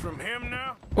orders from him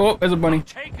now? Oh, there's a bunny.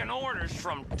 Taking orders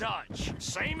from Dutch,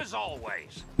 same as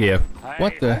always. Yeah. Hey,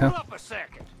 What the hold hell? up a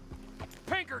second.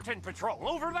 Pinkerton Patrol,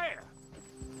 over there.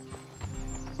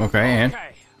 Okay, and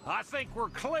Okay, I think we're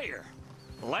clear.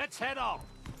 Let's head on.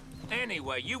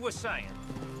 Anyway, you were saying.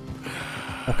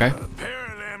 okay. A pair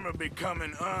of them are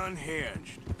becoming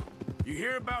unhinged. You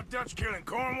hear about Dutch killing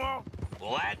Cornwall?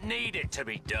 Well, that needed to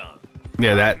be done.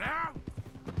 Yeah, that. Now,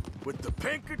 with the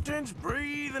Pinkertons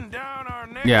breathing down our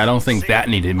necks. Yeah, I don't think that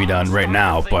needed to be done right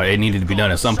now, but it needed to be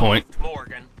done at some point.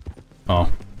 Morgan.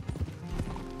 Oh.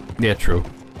 Yeah, true.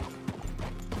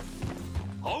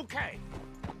 Okay.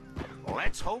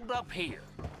 Let's hold up here.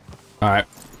 All right.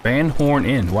 Van Horn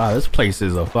Inn. Wow, this place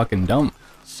is a fucking dump.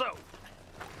 So,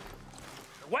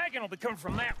 the wagon will be coming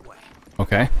from that way.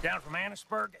 Okay. Down from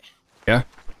Annisburg. Yeah.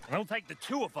 And it'll take the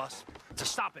two of us to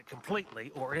stop it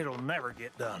completely, or it'll never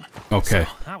get done. Okay.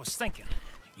 So, I was thinking,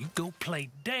 you go play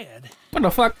dead. What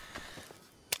the fuck?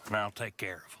 And I'll take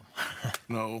care of him.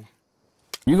 No.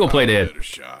 You go play I'm the dead. better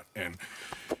shot, and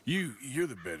you're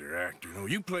the better actor. No,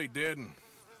 you play dead, and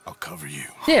I'll cover you.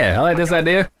 Yeah, I like this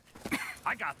idea.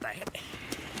 I got that.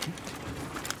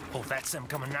 Oh, that's them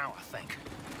coming now, I think.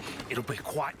 It'll be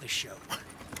quite the show.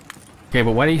 Okay,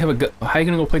 but why do you have a gun? How are you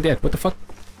gonna go play dead? What the fuck?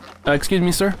 Excuse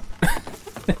me, sir.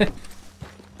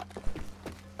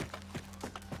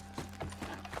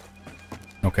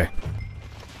 Okay.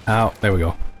 Ow, there we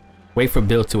go. Wait for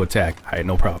Bill to attack. Alright,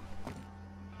 no problem.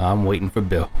 I'm waiting for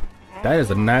Bill. That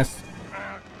is a nice...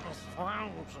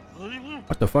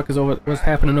 What the fuck is over... What's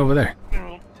happening over there?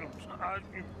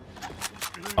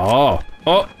 Oh.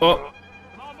 Oh, oh.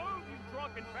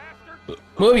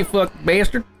 Move, you fuck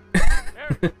bastard.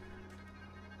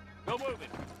 Go move it.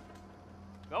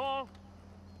 Go on.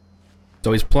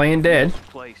 So he's playing dead.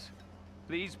 Place.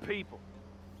 These people.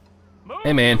 Move,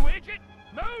 Hey, man. you idiot.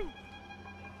 Move.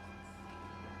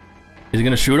 Is he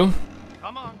gonna shoot him?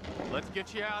 Come on. Let's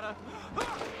get you out of...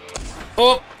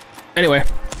 Oh! Anyway.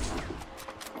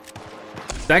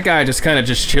 That guy just kind of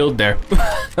just chilled there.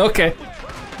 Okay.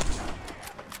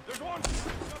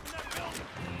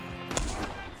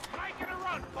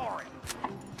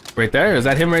 Right there? Is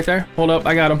that him right there? Hold up,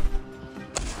 I got him.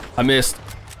 I missed.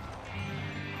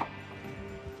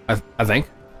 I think.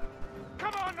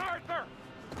 Come on, Arthur.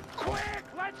 Quick,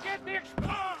 let's get the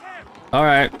explosive.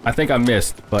 Alright, I think I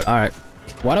missed, but alright.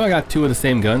 Why do I got two of the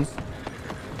same guns?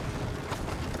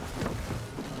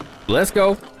 Let's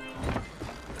go.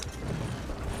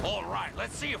 All right,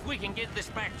 let's see if we can get this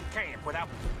back to camp without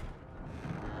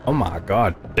Oh my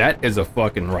god, that is a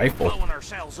fucking rifle. blowing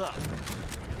ourselves up.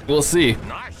 We'll see.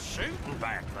 Nice shooting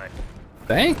back there.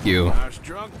 Thank you. Nice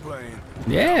drunk playing.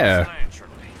 Yeah. Naturally.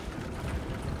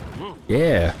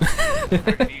 Yeah.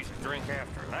 Use a drink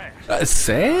after that.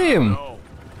 Same. No.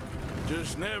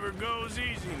 Just never goes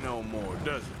easy no more,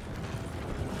 does it?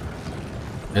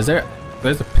 Is there?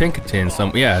 There's a Pinkerton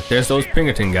some. Yeah, there's those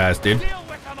Pinkerton guys, dude.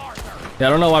 Yeah, I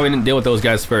don't know why we didn't deal with those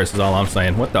guys first. Is all I'm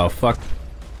saying. What the fuck?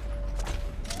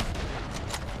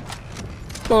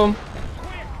 Boom.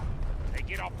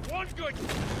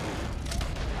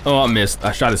 Oh, I missed.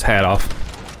 I shot his hat off.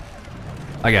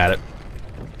 I got it.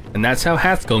 And that's how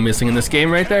hats go missing in this game,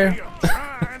 right there.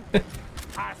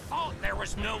 I thought there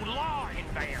was no law in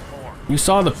Vanport. You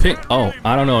saw the pink. Oh,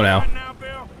 I don't know now.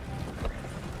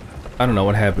 I don't know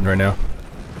what happened right now.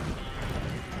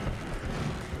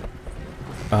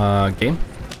 Game?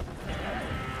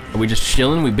 Are we just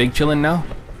chilling? We big chilling now?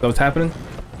 Is that what's happening?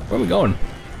 Where are we going?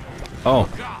 Oh.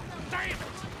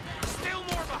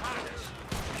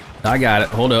 I got it.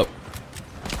 Hold up.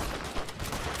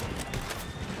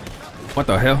 What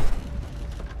the hell?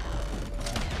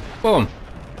 Boom.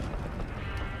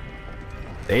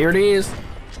 There it is.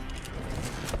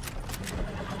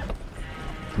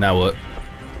 Now what?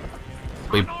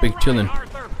 We big chilling.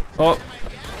 Oh.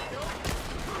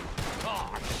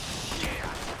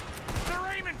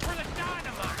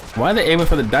 Why are they aiming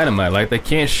for the dynamite? Like they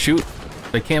can't shoot?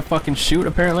 They can't fucking shoot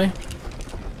apparently?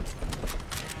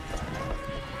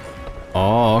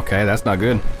 Oh, okay, that's not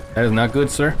good. That is not good,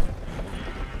 sir.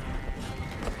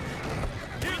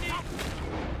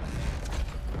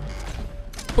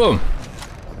 Boom.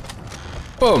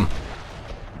 Boom.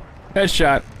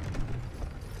 Headshot.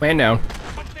 Man down.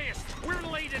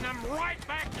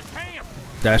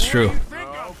 That's true.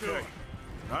 Okay.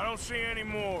 I don't see any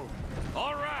more.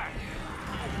 All right.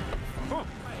 Oh,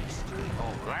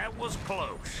 that was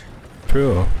close.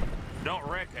 True. Don't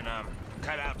reckon I'm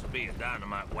cut out to be a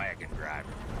dynamite wagon driver.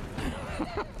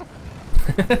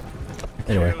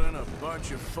 Anyway. Killing a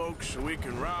bunch of folks so we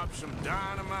can rob some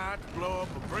dynamite to blow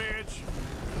up a bridge.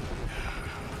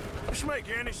 This make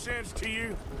any sense to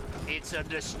you? It's a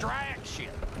distraction,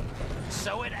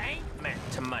 so it ain't meant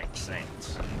to make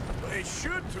sense. It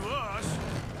should to us.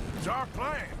 It's our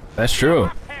plan. That's true.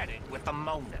 I've had it with the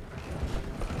moaning.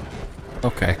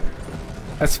 Okay.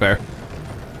 That's fair.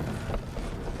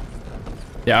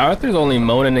 Yeah, Arthur's only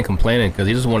moaning and complaining because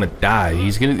he doesn't want to die.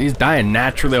 He's dying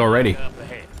naturally already.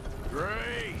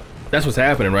 Great. That's what's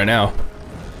happening right now.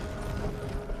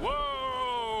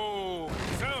 Whoa!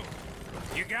 So,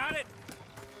 you got it?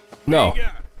 No.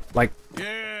 Like,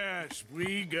 Yes,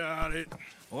 we got it.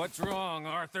 What's wrong,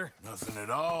 Arthur? Nothing at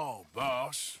all,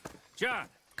 boss. John,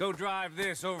 go drive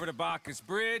this over to Bacchus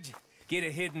Bridge. Get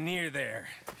it hidden near there.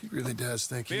 He really does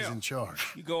think he's Bill, in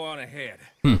charge. You go on ahead.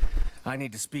 I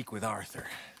need to speak with Arthur.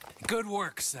 Good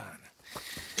work, son.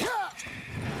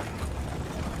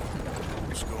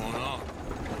 What's going on?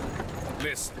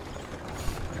 Listen,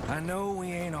 I know we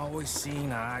ain't always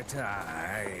seen eye to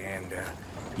eye, and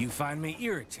you find me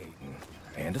irritating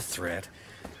and a threat,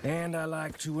 and I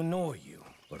like to annoy you.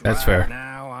 But that's right fair.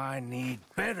 now, I need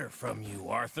better from you,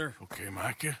 Arthur. Okay,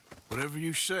 Micah. Whatever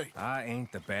you say. I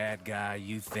ain't the bad guy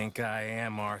you think I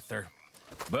am, Arthur.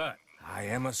 But I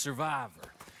am a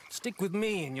survivor. Stick with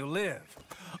me and you'll live.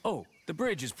 Oh, the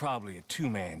bridge is probably a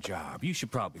two-man job. You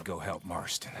should probably go help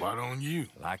Marston. Why don't you?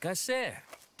 Like I said,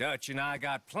 Dutch and I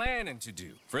got planning to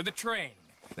do for the train.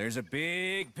 There's a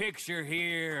big picture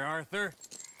here, Arthur.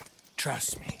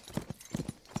 Trust me.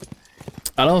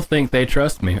 I don't think they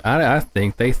trust me. I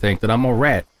think they think that I'm a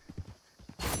rat.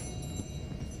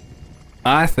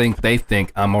 I think they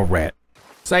think I'm a rat.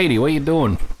 Sadie, what you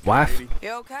doing, wife?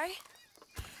 You okay?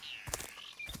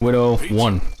 Widow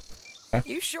 1. Huh?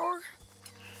 You sure?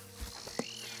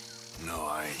 No,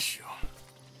 I ain't sure.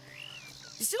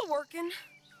 You still working?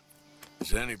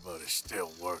 Is anybody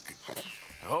still working?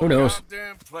 The whole Who knows?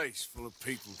 goddamn place full of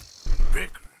people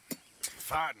bickering,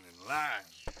 fighting, and lying.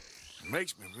 It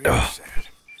makes me really sad.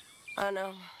 I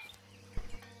know.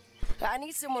 I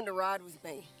need someone to ride with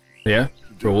me. Yeah?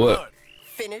 For what?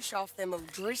 Finish off them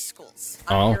O'Driscolls.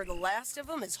 Oh. I hear the last of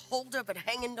them is holed up at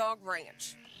Hanging Dog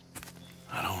Ranch.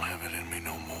 I don't have it in me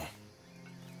no more.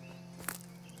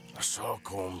 I saw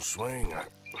Colm swing.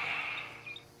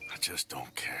 I just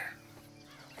don't care.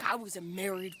 I was a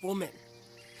married woman.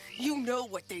 You know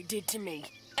what they did to me.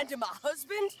 And to my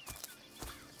husband?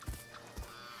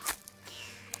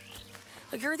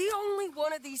 You're the only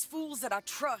one of these fools that I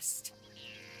trust.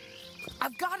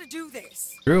 I've got to do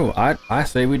this. True. I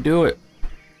say we do it.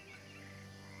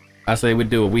 I say we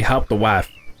do it. We help the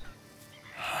wife.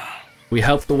 We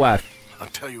help the wife. I'll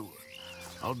tell you what.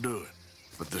 I'll do it.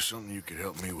 But there's something you could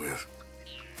help me with.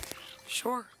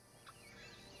 Sure.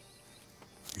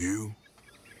 You,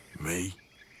 me,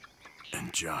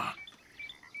 and John.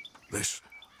 This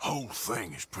whole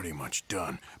thing is pretty much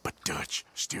done, but Dutch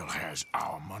still has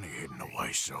our money hidden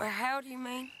away, so... How do you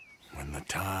mean? When the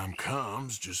time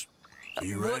comes, just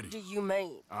You ready? What do you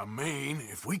mean? I mean,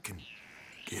 if we can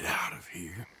get out of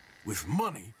here with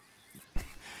money,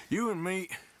 you and me,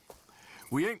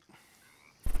 we're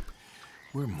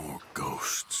more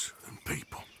ghosts than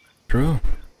people. True.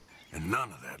 And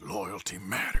none of that loyalty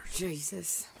matters.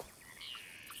 Jesus.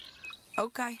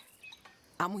 Okay.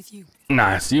 I'm with you.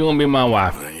 Nice. You gonna be my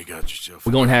wife. Well, then you got yourself.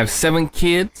 We're gonna have 7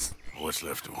 kids. What's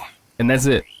left of one? And that's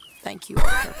it. Thank you,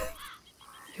 Arthur.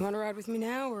 You want to ride with me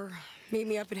now, or meet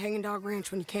me up at Hanging Dog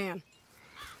Ranch when you can?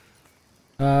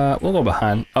 We'll go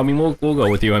behind. I mean, we'll go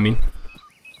with you. I mean.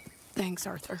 Thanks,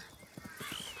 Arthur.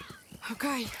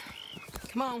 Okay.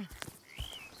 Come on.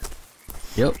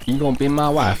 Yep. You gonna be my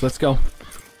wife. Let's go.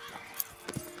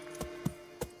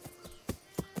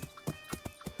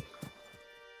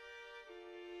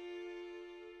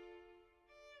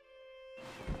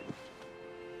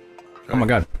 Oh my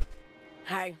God.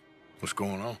 Hey. What's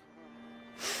going on?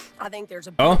 I think there's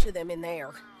a bunch of them in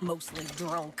there, mostly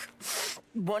drunk.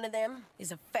 One of them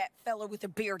is a fat fella with a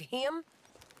beard. Him,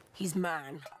 he's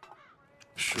mine.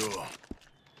 Sure.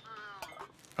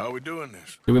 How are we doing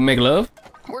this? Did we make love?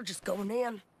 We're just going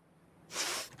in.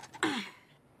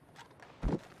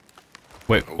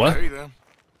 Wait, what? Okay, then.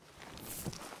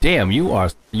 Damn, you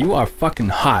are fucking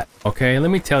hot. Okay, let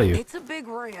me tell you. It's a big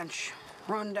ranch,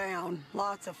 run down,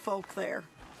 lots of folk there,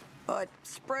 but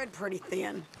spread pretty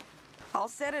thin. I'll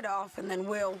set it off, and then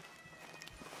we'll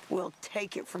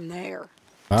take it from there.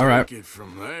 All right. Take it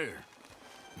from there.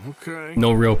 Okay.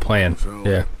 No real plan. So,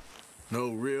 Yeah. No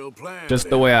real plan. Just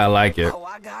the way I like it. Oh,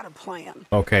 I got a plan.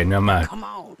 Okay, never mind. Come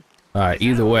on. All right,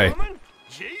 either way.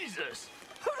 Jesus!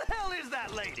 Who the hell is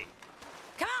that lady?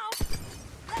 Come on.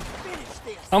 Let's finish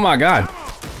this. Oh my God.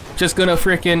 Just gonna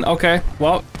freaking. Okay.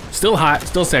 Well, still hot,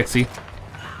 still sexy.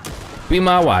 Be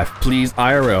my wife, please.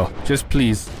 IRL. Just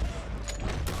please.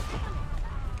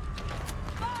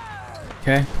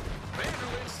 Okay.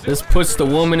 This puts the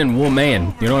woman in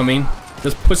woman. You know what I mean?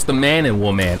 This puts the man in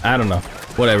woman. I don't know.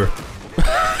 Whatever.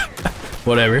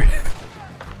 Whatever.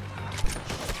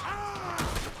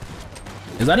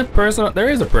 Is that a person? There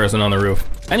is a person on the roof.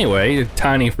 Anyway, you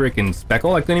tiny freaking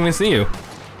speckle. I couldn't even see you.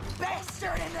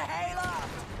 Bastard in the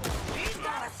hayloft. He's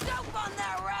got a scope on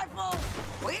that rifle.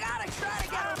 We gotta try to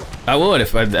get him. I would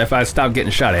if I stopped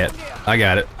getting shot at. I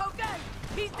got it. Okay,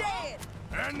 he's dead.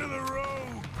 End of the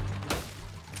road.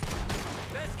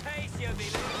 Best case you'll be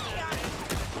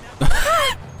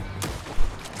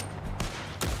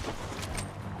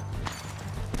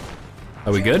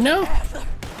Are we good now?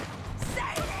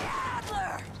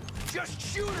 Just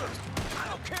shoot her. I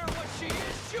don't care what she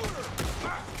is. Shoot her.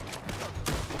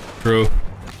 True.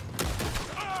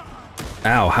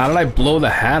 Ow, how did I blow the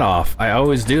hat off? I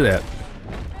always do that.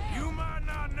 You might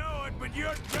not know it, but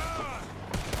you're done.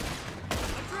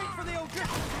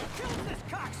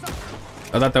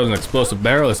 I thought that was an explosive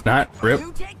barrel. It's not. Rip.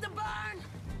 You take the barn,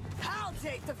 I'll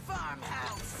take the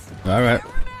farmhouse. All right.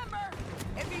 Remember,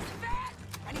 if he's fat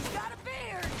and he's got a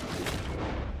beard.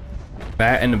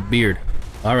 Fat and a beard.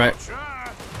 All right.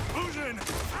 Who's in?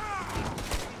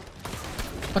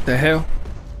 What the hell?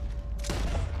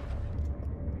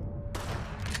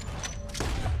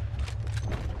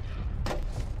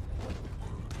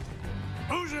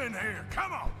 Who's in here?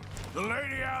 Come on. The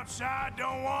lady outside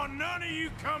don't want none of you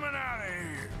coming out of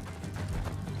here.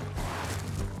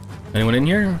 Anyone in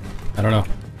here? I don't know.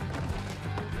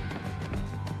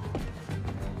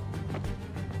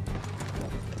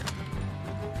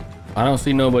 I don't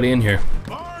see nobody in here.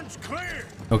 Barn's clear.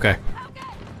 Okay.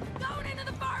 Going into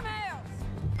the farmhouse.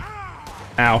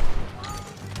 Ow.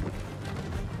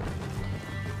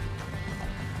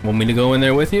 Want me to go in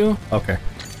there with you? Okay.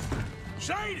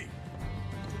 Sadie.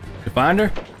 You find her?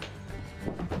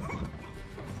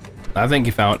 I think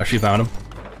he found, or she found him.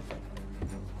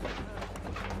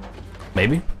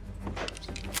 Maybe.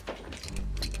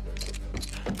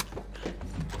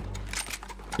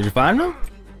 Did you find him?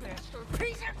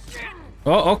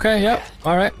 Oh, okay, yep.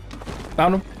 All right.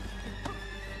 Found him.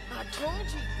 I told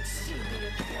you you'd see me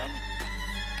again.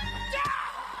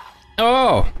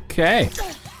 Oh, okay.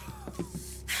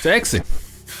 Sexy.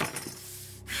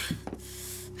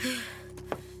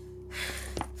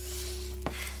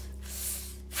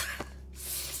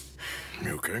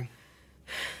 You okay?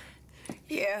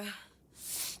 Yeah.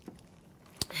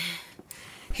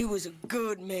 He was a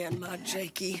good man, my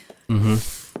Jakey. Mm-hmm.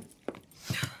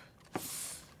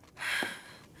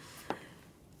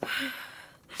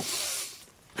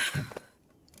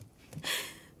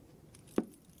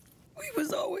 We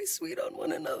was always sweet on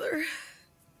one another.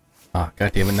 Oh,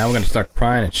 goddammit. Now we're gonna start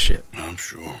crying and shit. I'm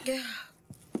sure. Yeah.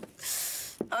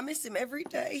 I miss him every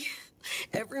day,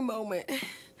 every moment.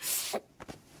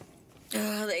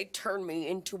 They turned me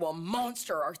into a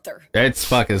monster, Arthur. It's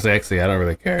fucking sexy. I don't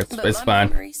really care. It's But my fine.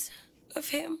 memories of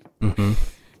him, Mm-hmm.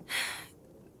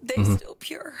 they still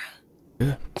pure.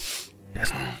 Yeah.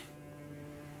 Yes.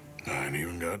 I ain't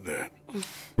even got that.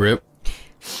 Rip.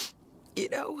 You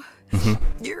know,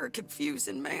 you're a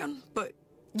confusing man, but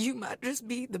you might just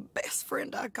be the best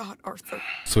friend I got, Arthur.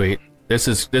 Sweet. This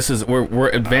is we're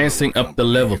advancing up the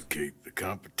level. Keep the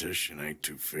competition ain't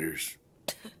too fierce.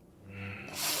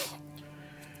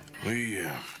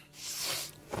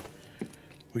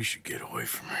 We should get away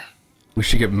from her. We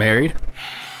should get married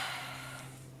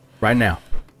right now.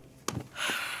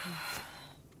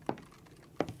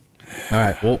 All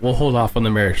right, we'll hold off on the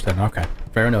marriage then. Okay,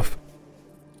 fair enough.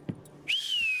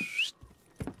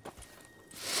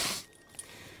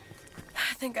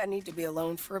 I think I need to be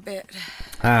alone for a bit.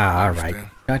 Ah, all right.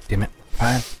 God damn it.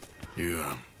 Fine. You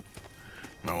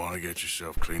might want to get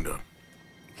yourself cleaned up.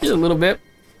 Just a little bit.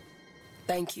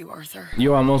 Thank you, Arthur.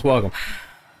 You're almost welcome.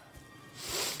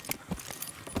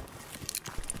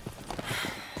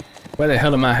 Where the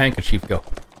hell did my handkerchief go?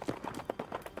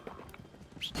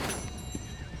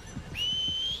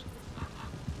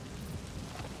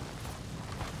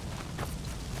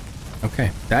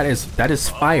 Okay, that is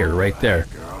fire right there.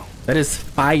 That is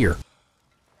fire.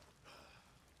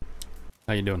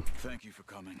 How you doing? Thank you for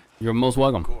coming. You're most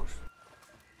welcome. Of course.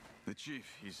 The chief,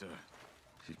 he's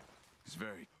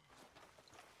very...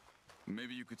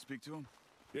 Maybe you could speak to him?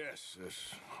 Yes,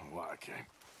 that's why I came.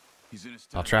 He's in his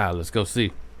I'll try. Let's go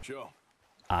see. Sure.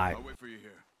 Alright. I'll wait for you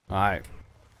here. Alright.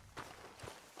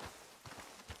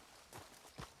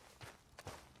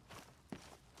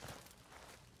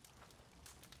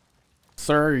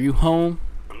 Sir, are you home?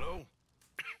 Hello?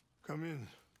 Come in.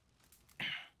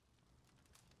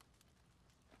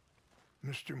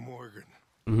 Mr. Morgan.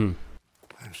 Mm-hmm.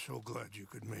 I'm so glad you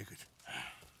could make it.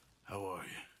 How are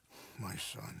you? My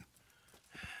son.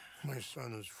 My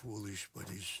son is foolish, but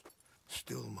he's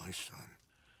still my son.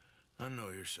 I know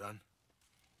your son.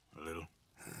 A little.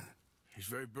 He's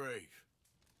very brave.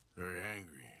 Very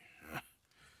angry.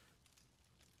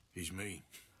 He's mean.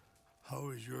 How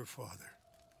is your father?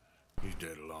 He's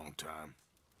dead a long time.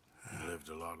 He lived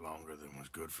a lot longer than was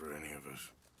good for any of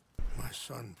us. My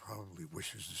son probably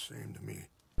wishes the same to me.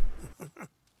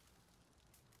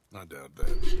 I doubt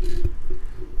that.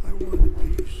 I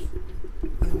want peace.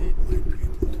 I need my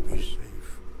people to be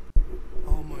safe.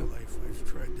 All my life I've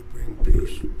tried to bring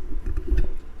peace.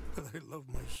 But I love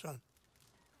my son.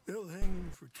 They'll hang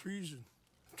him for treason.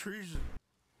 Treason.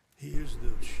 He is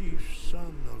the chief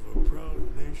son of a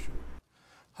proud nation.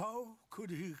 How could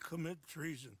he commit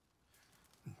treason?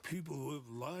 People who have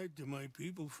lied to my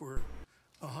people for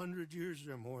 100 years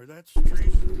or more, that's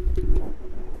treason.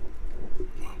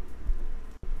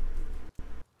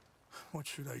 What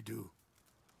should I do?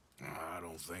 I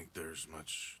don't think there's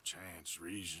much chance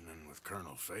reasoning with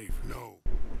Colonel Favor. No.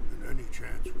 And any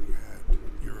chance we had,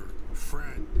 your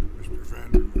friend, Mr.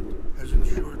 Vanderbilt, has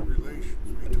ensured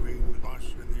relations between us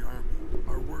and the Army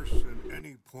are worse than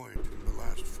any point in the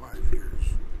last 5 years.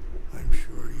 I'm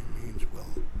sure he means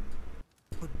well.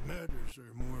 But matters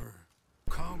are more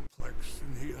complex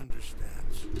than he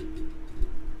understands.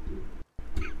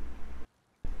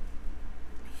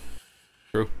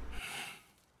 True.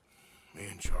 Me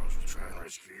and Charles will try and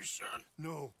rescue your son.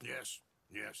 No. Yes.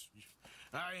 Yes.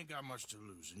 I ain't got much to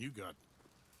lose, and you got...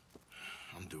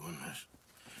 I'm doing this.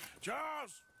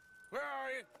 Charles! Where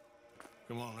are you?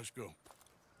 Come on, let's go.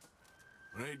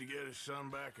 We need to get his son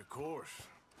back, of course.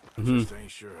 I just ain't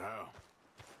sure how.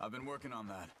 I've been working on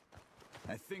that.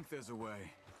 I think there's a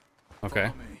way. Okay.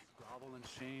 Follow me.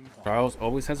 Charles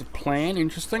always has a plan.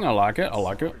 Interesting. I like it. I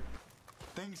like it.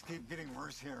 Things keep getting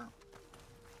worse here.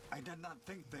 I did not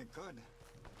think they could.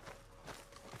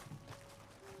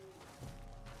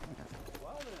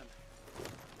 Well then.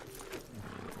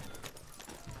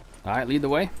 All right, lead the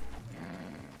way.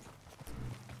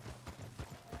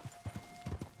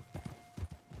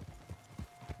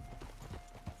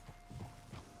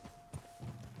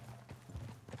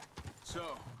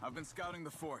 So, I've been scouting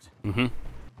the fort. Mm-hmm.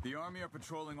 The army are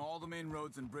patrolling all the main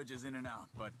roads and bridges in and out,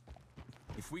 but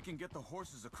if we can get the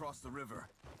horses across the river,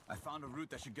 I found a route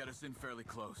that should get us in fairly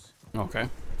close. Okay.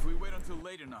 If we wait until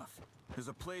late enough, there's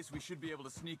a place we should be able to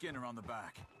sneak in around the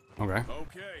back. Okay.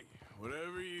 Okay,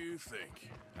 whatever you think.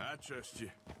 I trust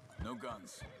you. No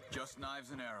guns, just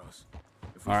knives and arrows.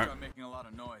 If we All right. start making a lot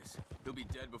of noise, he'll be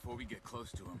dead before we get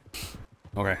close to him.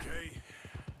 Okay.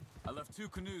 I left 2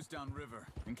 canoes downriver,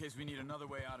 in case we need another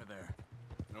way out of there.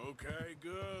 Okay,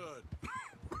 good.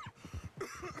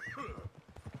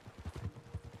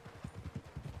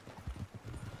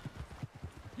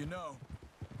 You know,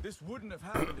 This wouldn't have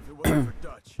happened if it wasn't for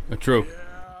Dutch. True.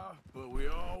 Yeah, but we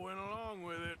all went along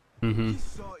with it. He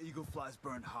saw Eagle Flies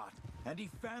burn hot, and he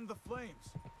fanned the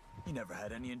flames. He never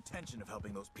had any intention of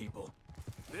helping those people.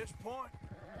 At this point,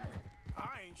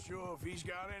 I ain't sure if he's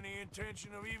got any intention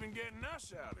of even getting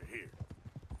us out of here.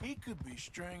 He could be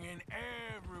stringing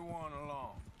everyone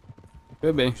along.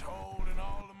 Could be. He's holding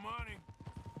all the money.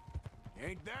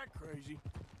 Ain't that crazy?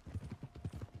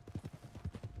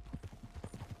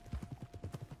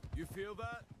 You feel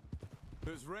that?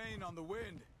 There's rain on the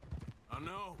wind. I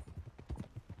know.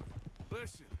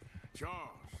 Listen, Charles.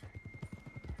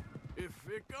 If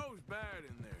it goes bad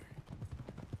in there,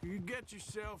 you get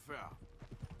yourself out.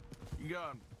 You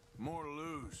got more to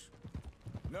lose.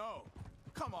 No.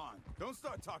 Come on. Don't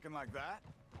start talking like that.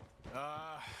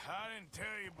 I didn't tell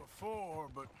you before,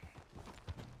 but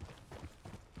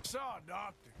saw a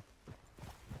doctor.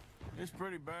 It's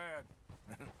pretty bad.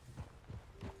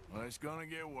 Well, it's gonna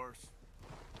get worse.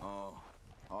 Oh,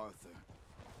 Arthur.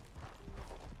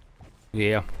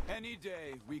 Yeah. Any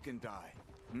day we can die.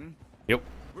 Hmm? Yep.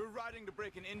 We're riding to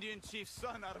break an Indian chief's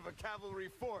son out of a cavalry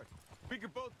fort. We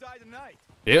could both die tonight.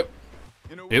 Yep.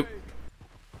 In a Yep. way,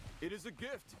 it is a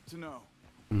gift to know.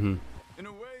 Mm-hmm. In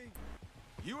a way,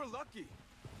 you were lucky.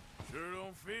 Sure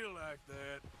don't feel like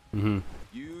that. Mm-hmm.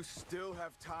 You still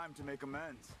have time to make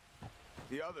amends.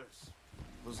 The others,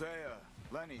 Hosea,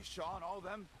 Lenny, Sean, all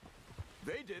them,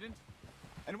 they didn't.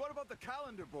 And what about the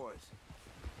Calendar boys?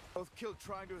 Both killed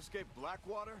trying to escape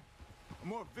Blackwater? A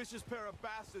more vicious pair of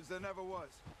bastards than ever was.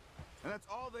 And that's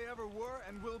all they ever were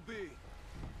and will be.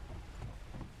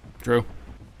 True.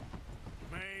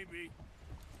 Maybe.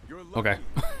 You're lucky.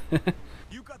 Okay.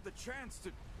 You got the chance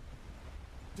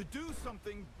to do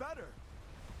something better.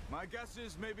 My guess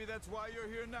is maybe that's why you're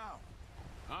here now.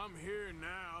 I'm here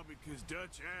now because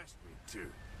Dutch asked me to.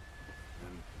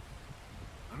 And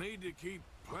I need to keep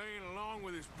playing along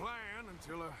with his plan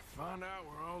until I find out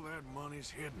where all that money's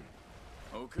hidden.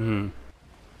 Okay. Mm-hmm.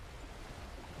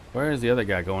 Where is the other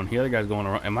guy going? The other guy's going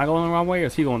the wrong. Am I going the wrong way or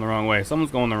is he going the wrong way?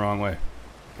 Someone's going the wrong way.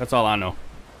 That's all I know.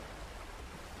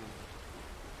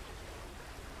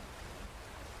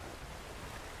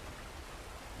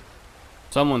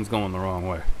 Someone's going the wrong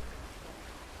way.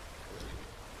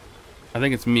 I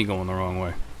think it's me going the wrong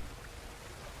way.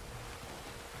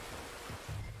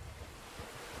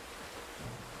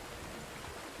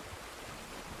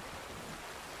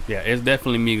 Yeah, it's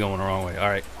definitely me going the wrong way.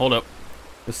 Alright, hold up.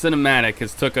 The cinematic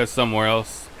has took us somewhere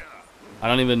else. I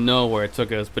don't even know where it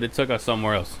took us, but it took us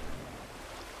somewhere else.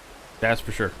 That's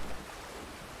for sure.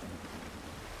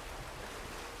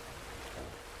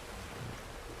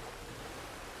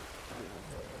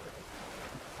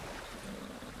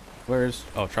 Where's...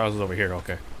 Oh, Charles is over here.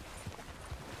 Okay.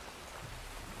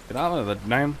 Get out of the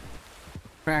damn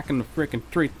crack in the freaking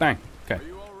tree thing. Okay. Are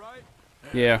you all right?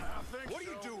 Yeah. What are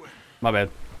you doing? My bad.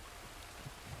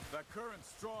 That current's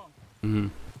strong. Mm-hmm.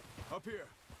 Up here.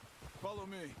 Follow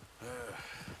me.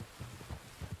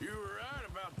 You were right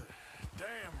about the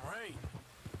damn rain.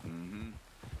 Mm-hmm.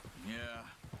 Yeah.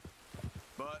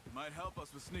 But might help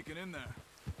us with sneaking in there.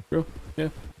 True. Yeah.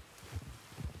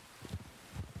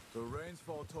 So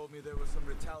Rainsfall told me there was some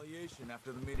retaliation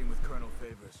after the meeting with Colonel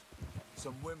Favors.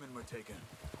 Some women were taken.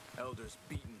 Elders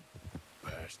beaten.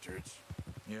 Bastards.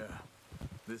 Yeah.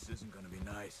 This isn't gonna be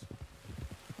nice.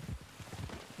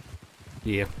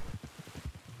 Yeah.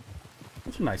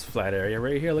 It's a nice flat area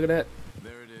right here. Look at that.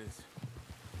 There it is.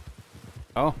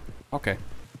 Oh, okay.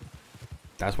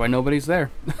 That's why nobody's there.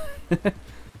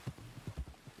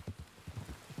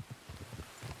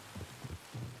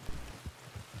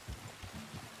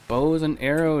 Bows and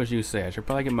arrows, you say. I should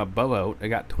probably get my bow out. I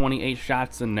got 28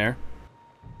 shots in there.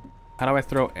 How do I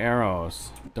throw arrows?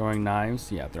 Throwing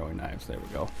knives? Yeah, throwing knives. There we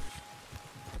go.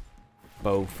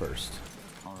 Bow first.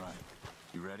 All right.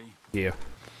 You ready? Yeah.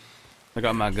 I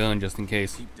got my gun just in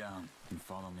case. Keep down and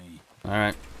follow me. All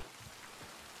right.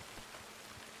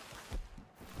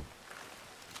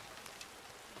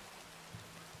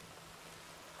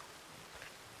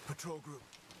 Patrol group.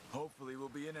 Hopefully we'll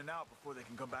be in and out before they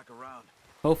can come back around.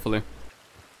 Hopefully.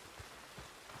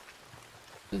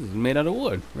 This is made out of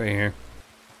wood right here.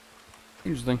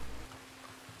 Interesting.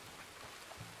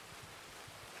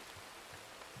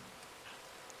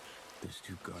 There's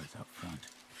two guards out front.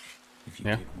 If you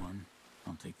Yeah. take one,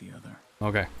 I'll take the other.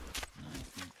 Okay.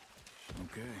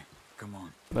 Okay, come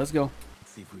on. Let's go.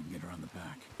 Let's see if we can get around the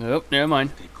back. Oh, never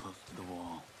mind. Stay close to the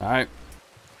wall. All right.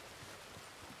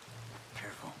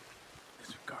 Careful.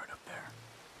 There's a guard up there.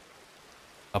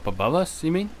 Up above us,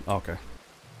 you mean? Okay.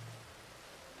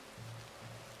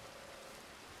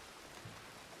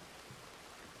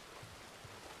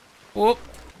 Whoop.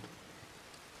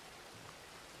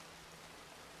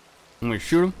 I'm gonna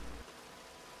shoot him.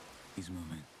 He's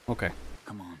moving. Okay.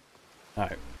 Come on. All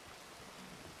right.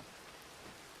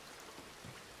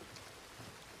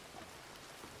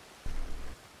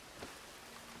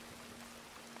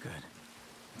 Good.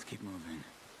 Let's keep moving.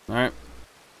 All right.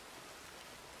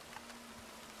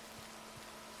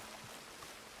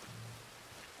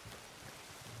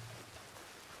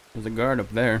 There's a guard up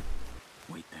there.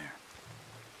 Wait there.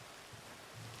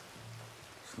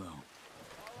 Slow.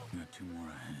 We got 2 more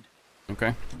ahead.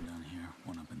 Okay. One down here,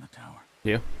 one up in the tower.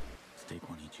 Yeah. Stake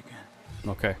one each again.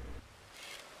 Okay.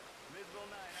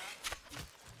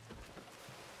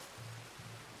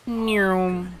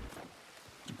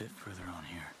 A bit further on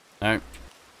here. All right.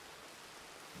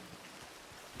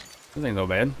 This ain't so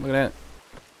bad. Look at that.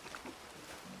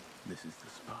 This is the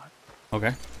spot.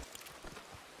 Okay.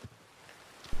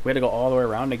 We had to go all the way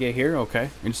around to get here. Okay.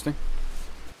 Interesting.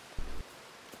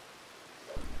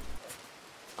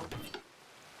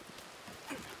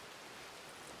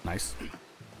 Nice.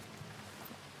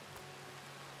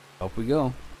 Up we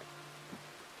go.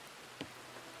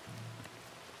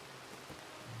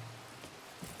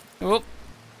 Whoop.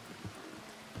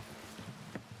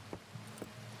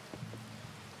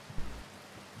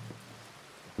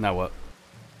 Now what?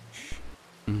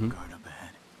 Mm-hmm. Guard up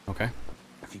ahead. Okay.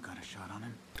 Have you got a shot on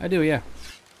him? I do, yeah.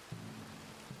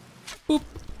 Boop.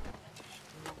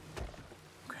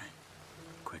 Okay.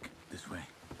 Quick, this way.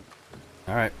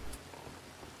 All right.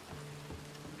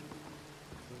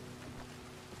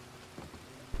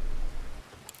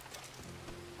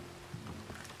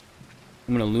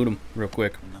 I'm gonna loot him real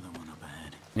quick. Another one up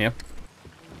ahead. Yeah.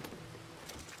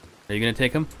 Are you gonna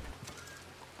take him?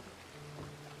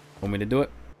 Want me to do it?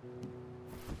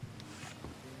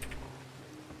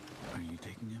 Are you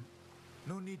taking him?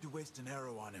 No need to waste an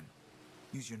arrow on him.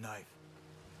 Use your knife.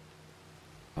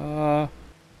 Nah,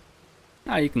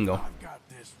 you can go. I've got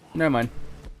this one. Never mind.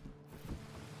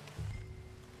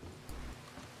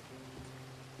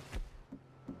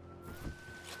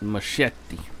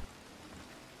 Machete.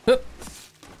 Hup.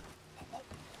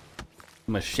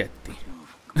 Machete.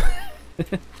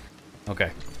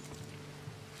 Okay.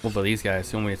 What about these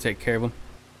guys? You want me to take care of them?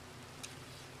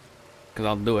 Because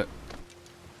I'll do it.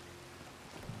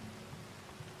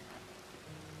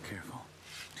 Careful.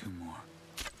 2 more.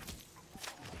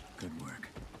 Good work.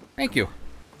 Thank you.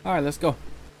 Alright, let's go.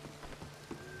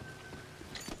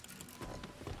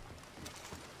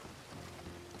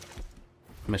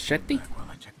 Machete? Back while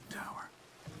I check the tower.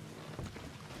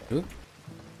 Ooh.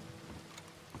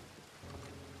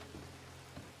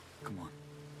 Come on.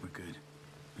 We're good.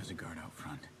 There's a guard out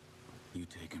front. You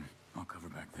take him. I'll cover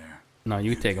back there. No,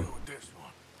 you take him. This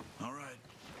one. All right.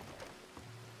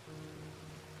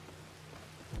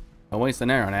 I'll waste an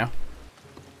arrow now.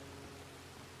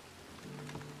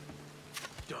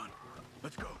 Done.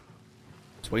 Let's go.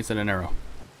 Just wasted an arrow.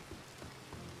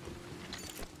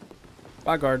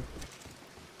 Bye, guard.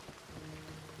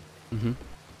 Mm-hmm.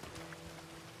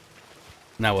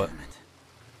 Now what? Damn it.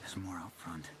 There's more out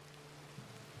front.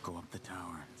 Go up the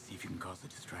tower and see if you can cause a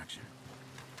distraction.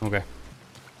 Okay.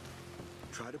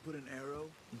 Try to put an arrow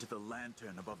into the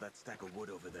lantern above that stack of wood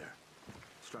over there.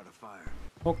 Start a fire.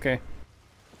 Okay.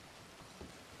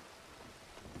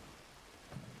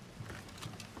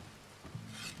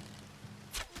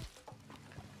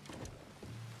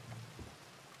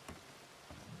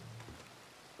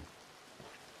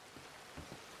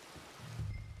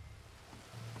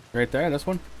 Right there, this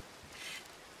one.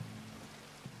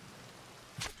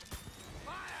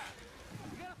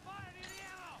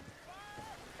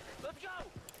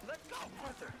 Let's go,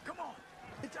 Arthur. Come on.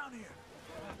 Get down here.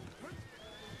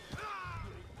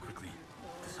 Quickly.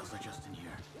 The cells are just in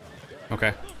here.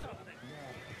 Okay.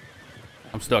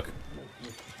 I'm stuck.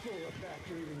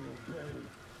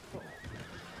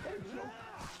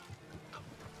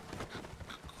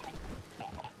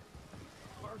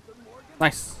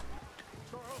 Nice.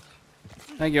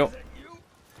 Thank you.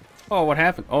 Oh, what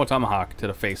happened? Oh, tomahawk to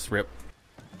the face, rip.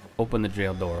 Open the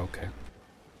jail door, okay.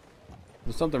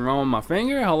 Is something wrong with my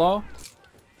finger? Hello?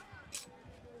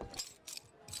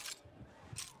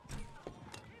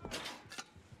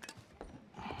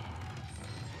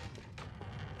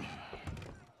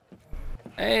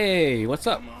 Hey, what's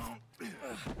up?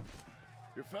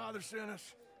 Your father sent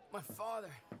us? My father.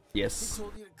 Yes. He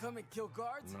told you to come and kill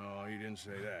guards? No, he didn't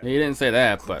say that. He didn't say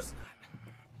that, but...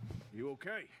 You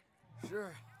okay?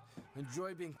 Sure.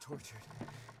 Enjoy being tortured.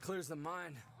 Clears the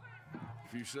mind.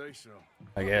 If you say so.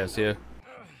 I guess, yeah.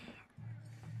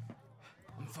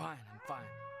 I'm fine. I'm fine.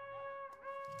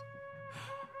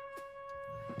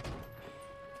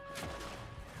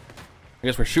 I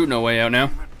guess we're shooting our way out now.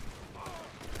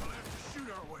 Shoot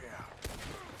our way out.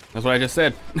 That's what I just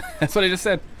said. That's what I just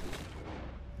said.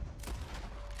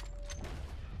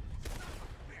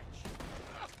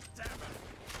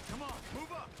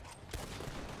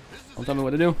 Don't tell me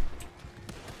what to do.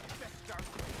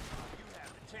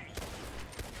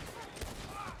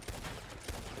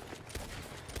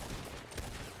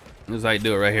 This is how you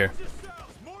do it right here.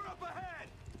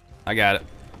 I got it.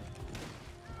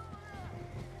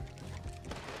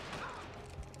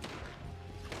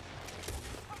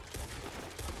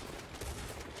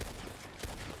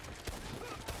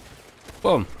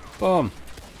 Boom, boom.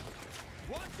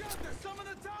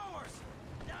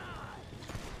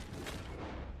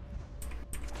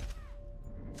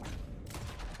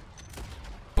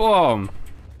 Boom.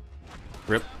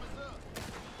 Rip.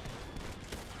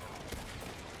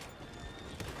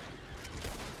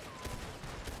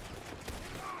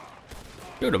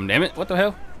 Shoot him, damn it. What the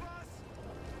hell?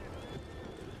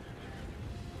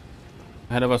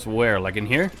 Ahead of us where? Like in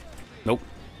here? Nope.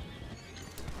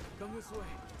 Come this way.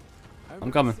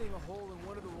 I'm coming. Seeing a hole in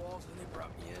one of the walls when they brought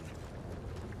me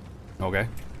in. Okay.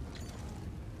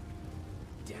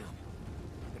 Damn.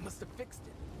 They must have fixed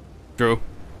it. True.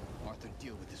 Arthur,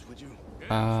 deal with this, would you?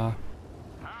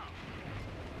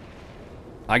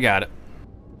 I got it.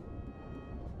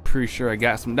 Pretty sure I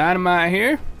got some dynamite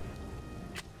here.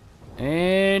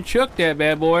 And chuck that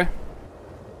bad boy.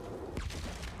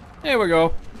 There we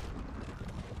go.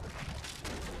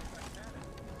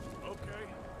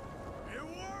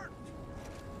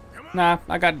 Nah,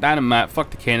 I got dynamite.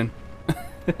 Fuck the cannon.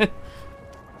 It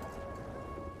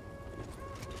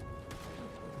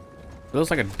looks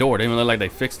like a door. It didn't even look like they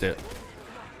fixed it.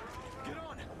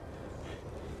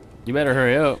 You better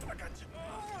hurry up.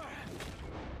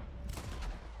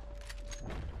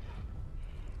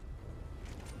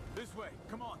 This way,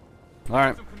 come on. All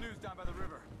right. Some canoes down by the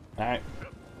river. All right.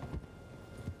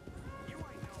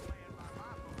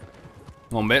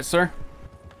 One bit, sir.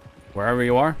 Wherever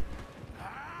you are.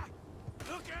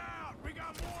 Look out! We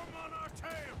got more of 'em on our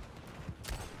tail.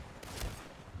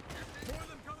 More of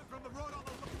them coming from the road on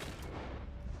the left.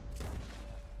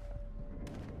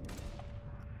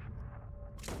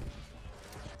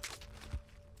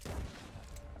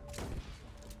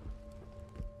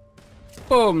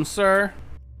 Boom, sir.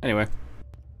 Anyway.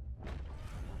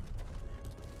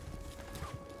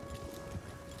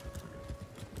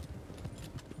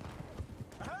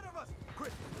 Ahead of us!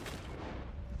 Quick!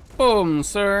 Boom,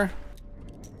 sir.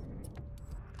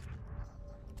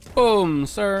 Boom,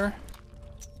 sir.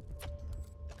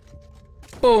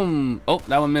 Boom. Oh,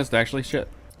 that one missed actually. Shit.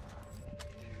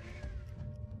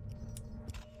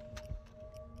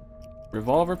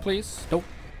 Revolver, please. Nope.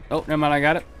 Oh, never mind. I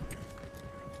got it.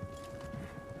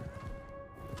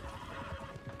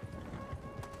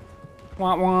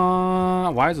 Wah,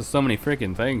 wah. Why is there so many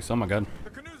freaking things? Oh my god.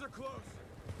 The canoes are close.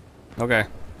 Okay.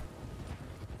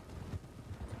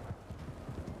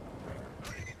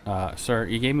 Sir,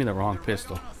 you gave me the wrong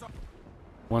pistol.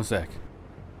 One sec.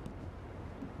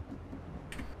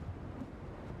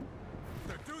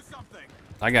 Do something.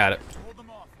 I got it. Hold them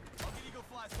off. I'll get Eagle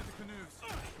Flies to the canoes.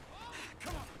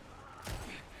 Come on.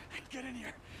 Get in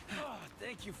here. Oh,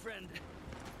 thank you, friend.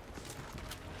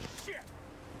 Shit.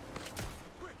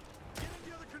 Quick. Get in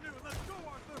the other canoe and let's go,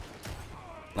 Arthur.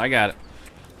 I got it.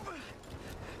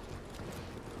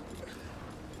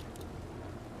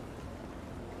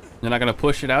 You're not gonna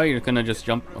push it out? You're gonna just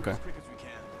jump? Okay.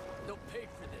 They'll pay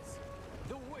for this.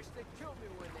 They'll wish they killed me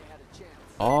when they had a chance.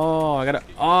 Oh, I gotta.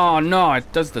 Oh no,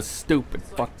 it does the stupid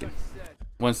fucking.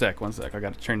 One sec. I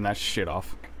gotta turn that shit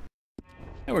off.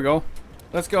 There we go.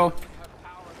 Let's go.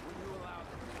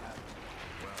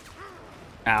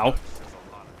 Ow.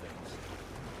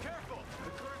 Careful.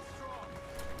 The current's strong.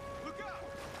 Look out.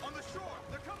 On the shore.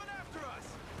 They're coming after us.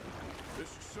 This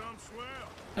is some swell.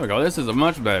 There we go. This is a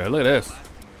much better. Look at this.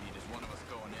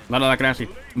 Now that I can actually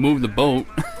move the boat.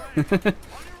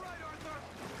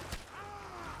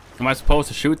 Am I supposed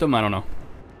to shoot them? I don't know.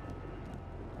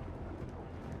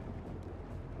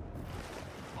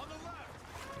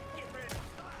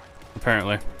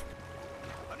 Apparently. I'm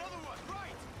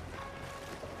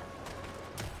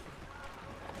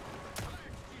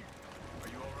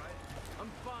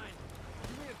fine.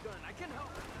 Give me a gun. I can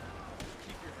help.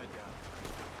 Keep your head down.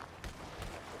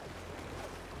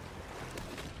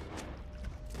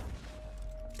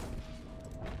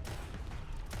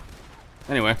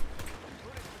 Anyway.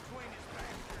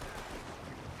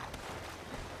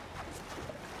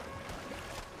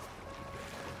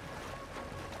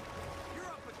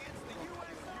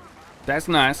 That's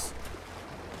nice.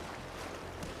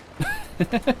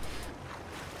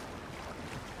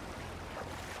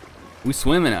 We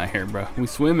swimming out here, bro. We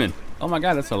swimming. Oh my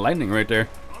god, that's a lightning right there.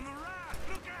 On the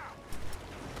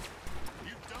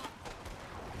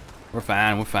We're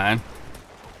fine. We're fine.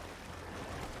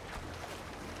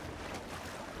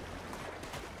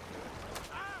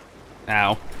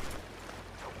 Ow.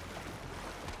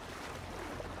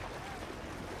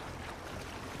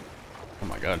 Oh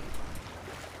my god.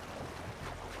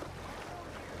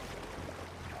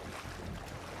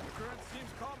 The current seems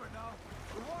calmer now.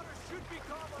 The water should be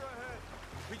calmer ahead.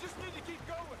 We just need to keep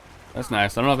going. That's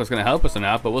nice. I don't know if it's gonna help us or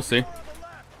not, but we'll see.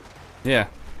 Yeah.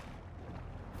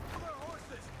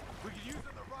 We could use them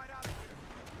to ride out of here.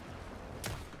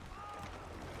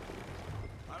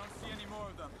 I don't see any more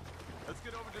of them. Let's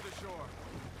get over to the shore.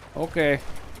 Okay.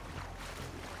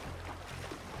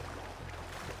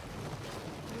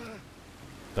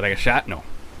 Did I get shot? No.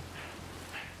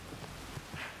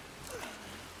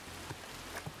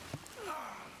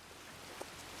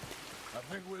 I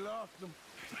think we lost them.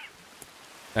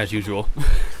 As usual.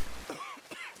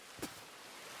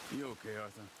 You okay,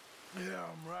 Arthur? Yeah,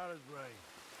 I'm right as rain.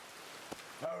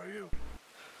 How are you?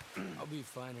 I'll be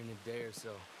fine in a day or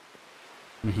so.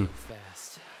 Mhm.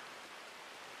 Fast.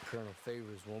 Colonel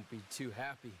Favors won't be too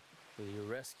happy with your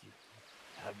rescue.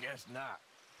 I guess not.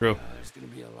 True. There's gonna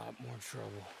be a lot more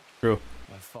trouble. True.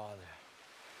 My father,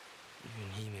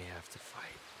 even he may have to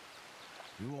fight.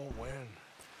 You won't win.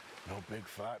 No big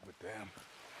fight with them.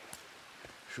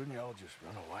 Shouldn't y'all just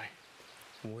run away?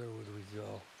 Where would we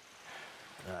go?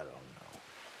 I don't know.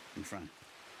 In front.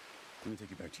 Let me take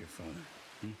you back to your father.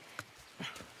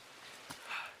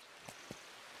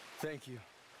 Thank you.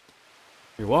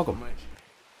 You're welcome.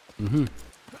 Mm-hmm.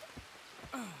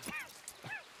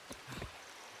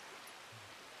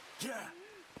 Yeah.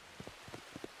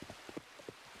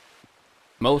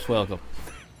 Most welcome.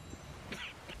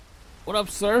 What up,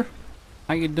 sir?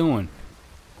 How you doing?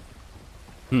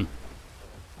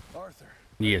 Arthur.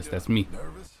 Yes, that's me.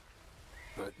 Nervous?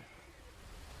 But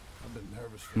I've been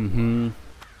nervous for Mm-hmm.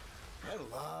 I had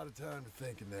a lot of time to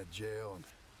think in that jail, and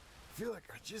I feel like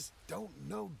I just don't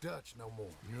know Dutch no more.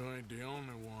 You ain't the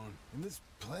only one. And this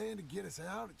plan to get us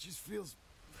out, it just feels,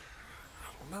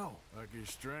 I don't know, like he's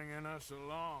stringing us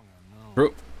along. I know.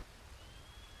 True.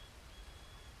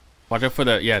 Watch out for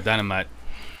the dynamite.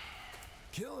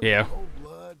 Killing Yeah. cold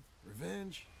blood,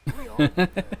 revenge. We all do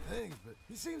bad things, but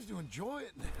he seems to enjoy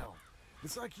it now.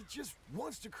 It's like he just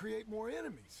wants to create more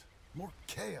enemies, more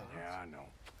chaos. Yeah, I know.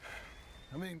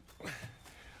 I mean,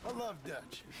 I love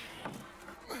Dutch.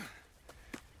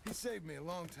 He saved me a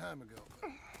long time ago.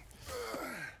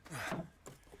 I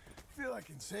feel like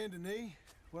in Saint Denis,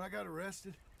 when I got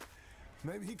arrested,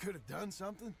 maybe he could have done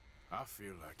something. I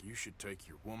feel like you should take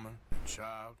your woman and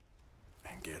child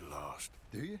and get lost.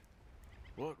 Do you?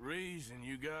 What reason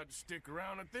you got to stick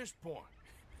around at this point?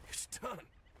 It's done.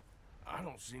 I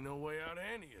don't see no way out of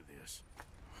any of this.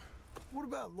 What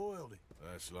about loyalty?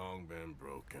 That's long been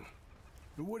broken.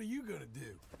 But what are you gonna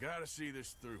do? Gotta see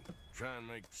this through. Try and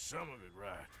make some of it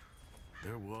right.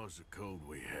 There was a code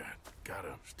we had.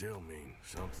 Gotta still mean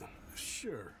something.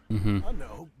 Sure. Mhm. I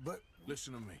know, but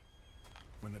listen to me.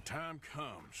 When the time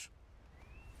comes,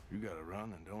 you gotta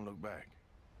run and don't look back.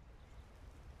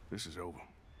 This is over.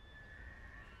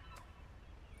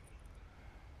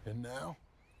 And now?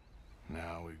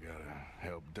 Now we gotta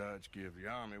help Dutch give the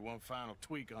army one final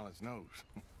tweak on its nose.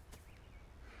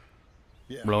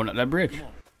 Yeah. Blowing up that bridge. Come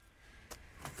on.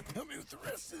 Help me with the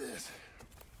rest of this.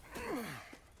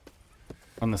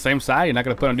 On the same side? You're not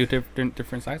gonna put on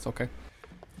different sides? Okay.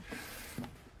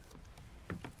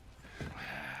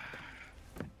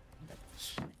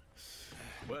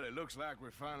 Well, it looks like we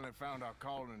finally found our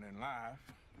calling in life.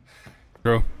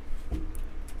 True.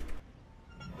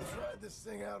 Let's ride this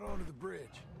thing out onto the bridge.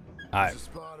 Alright. There's a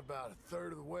spot about a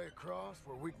third of the way across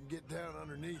where we can get down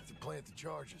underneath to plant the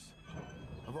charges.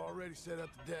 I've already set up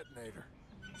the detonator.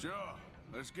 Sure.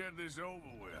 Let's get this over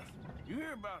with. You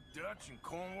hear about Dutch and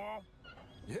Cornwall?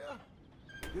 Yeah.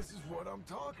 This is what I'm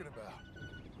talking about.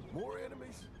 More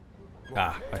enemies. More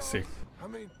I chaos. see. I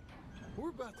mean, we're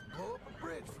about to blow up a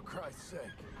bridge, for Christ's sake.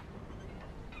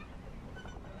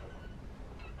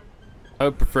 I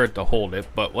would prefer it to hold it,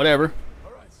 but whatever.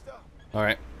 Alright, stop.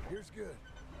 Alright. Here's good.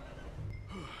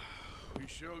 We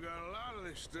sure got a lot of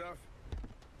this stuff.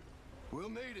 We'll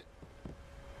need it.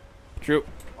 True.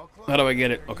 How do I get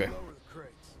it? Okay.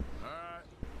 Alright.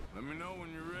 Let me know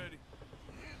when you're ready.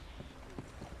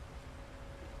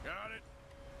 Got it.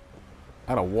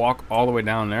 I gotta walk all the way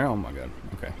down there? Oh my god.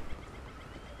 Okay.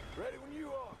 Ready when you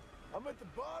are. I'm at the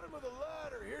bottom of the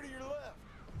ladder, here to your left.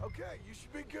 Okay, you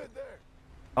should be good there.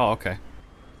 Oh, okay.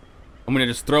 I'm gonna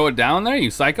just throw it down there, you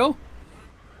psycho?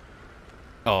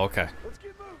 Oh, okay. Let's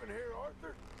get moving here,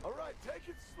 Arthur. Alright, take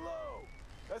it slow.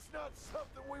 That's not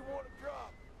something we want to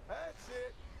drop. That's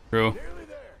it. True. Nearly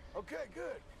there. Okay,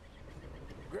 good.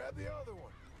 the other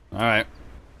one. All right.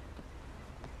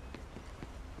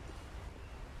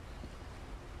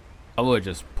 I would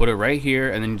just put it right here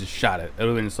and then just shot it. It would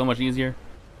have been so much easier.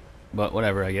 But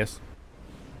whatever, I guess.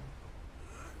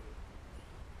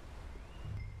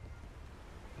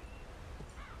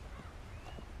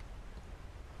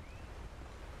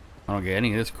 I don't get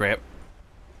any of this crap.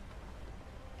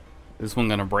 Is this one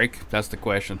gonna break? That's the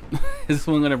question. Is this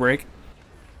one gonna break?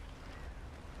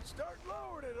 Start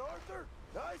lowering it, Arthur.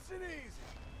 Nice and easy.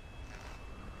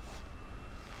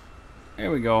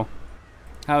 There we go.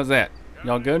 How's that?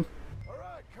 Y'all good? All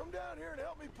right, come down here and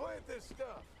help me plant this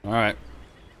stuff. All right.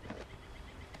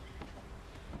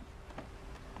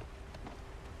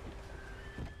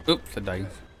 Oops, I died.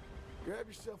 Grab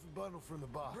yourself a bundle from the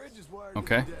box. Bridge is wired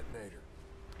Okay. to the detonator.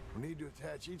 We need to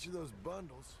attach each of those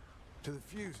bundles to the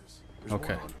fuses. There's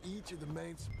Okay. one on each of the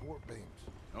main support beams.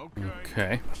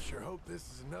 Okay. I sure hope this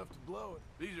is enough to blow it.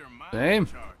 These are my Same.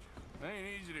 charges. They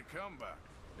ain't easy to come by.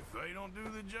 If they don't do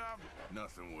the job,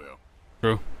 nothing will.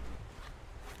 True.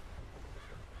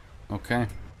 Okay.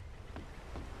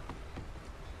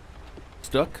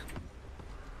 Stuck.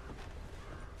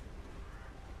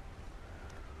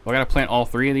 Well, I gotta plant all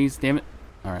three of these, damn it.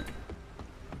 Alright.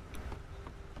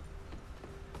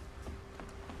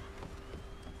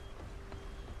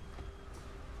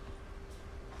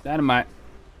 Dynamite.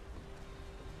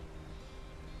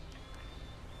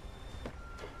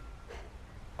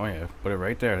 Oh yeah, put it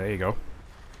right there. There you go.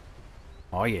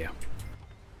 Oh yeah.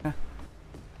 Huh.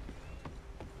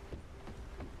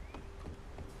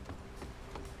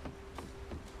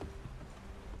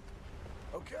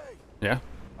 Okay. Yeah.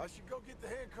 I should go get the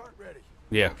handcart ready.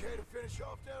 Yeah. Okay to finish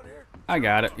off down here? I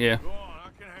got it. Yeah. Go on, I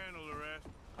can handle the rest.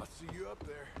 I'll see you up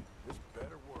there. This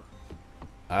better work.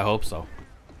 I hope so.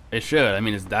 It should. I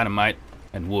mean, it's dynamite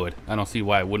and wood. I don't see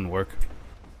why it wouldn't work.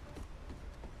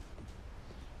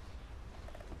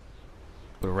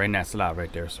 Put it right in that slot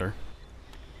right there, sir.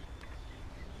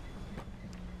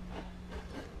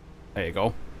 There you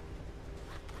go.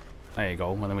 There you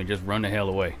go. Well, then we just run the hell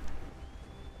away.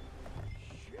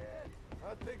 Shit.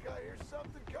 I think I hear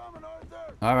something coming,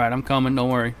 Arthur. Alright, I'm coming. Don't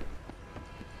worry.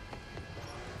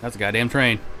 That's a goddamn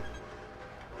train.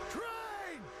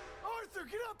 Train! Arthur,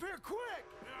 get up here quick!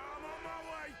 I'm on my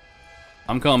way.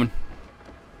 I'm coming.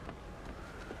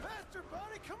 Faster,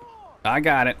 buddy, come on! I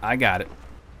got it. I got it.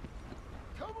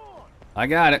 Come on! I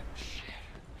got it.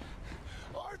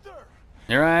 Arthur!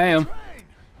 Here I am. Train!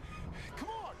 Come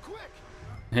on, quick!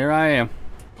 Here I am.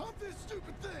 Pump this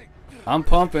stupid thing! I'm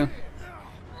pumping.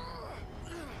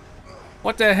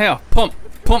 What the hell? Pump.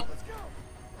 Pump.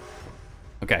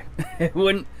 Okay. It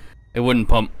wouldn't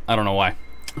pump. I don't know why.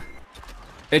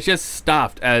 It just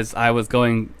stopped as I was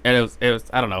going, and it was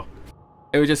I don't know.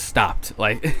 It was just stopped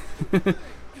like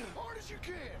Hard as you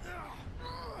can.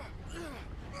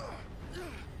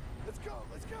 Let's go,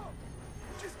 let's go.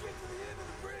 Just get to the end of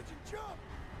the bridge and jump.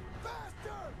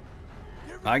 Faster.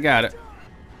 I got it.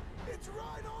 It's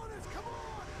right on us. Come on.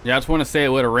 Yeah, I just want to say it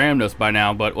would have rammed us by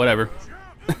now, but whatever.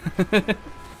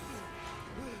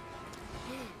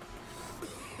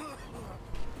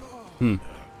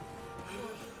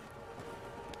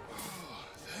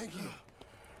 Thank you.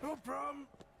 No problem.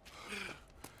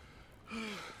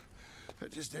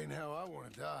 That just ain't how I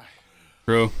want to die.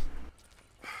 True.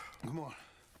 Come on.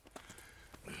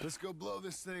 Let's go blow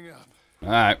this thing up. All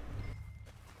right.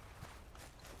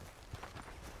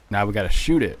 Now we gotta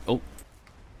shoot it. Oh.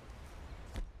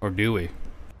 Or do we? I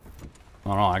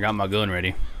don't know. I got my gun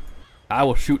ready. I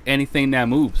will shoot anything that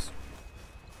moves.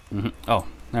 Oh,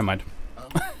 never mind.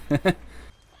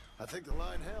 I think the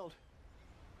line held.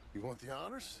 You want the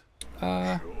honors?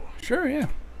 Sure, yeah.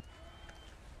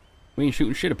 We ain't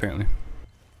shooting shit apparently.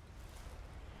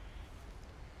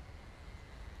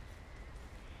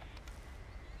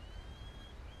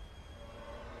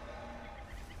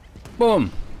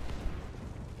 Boom.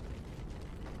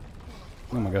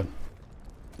 Oh my god.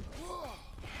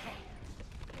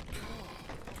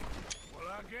 Well,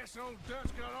 I guess old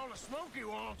Dutch got all the smoke he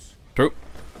wants. True.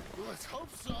 Well, let's hope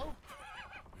so.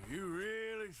 You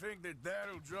really think that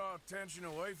that'll draw attention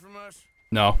away from us?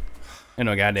 No. Ain't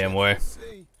no goddamn way.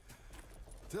 See,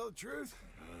 tell the truth,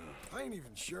 I ain't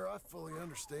even sure I fully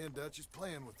understand Dutch's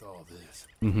plan with all this.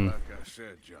 Like I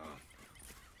said, John,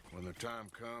 when the time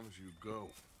comes, you go.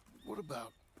 What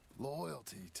about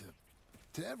loyalty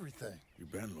to everything?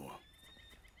 You've been loyal.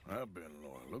 I've been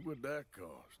loyal. Look what that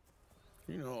cost.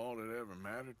 You know, all that ever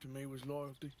mattered to me was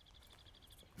loyalty.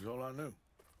 It's all I knew.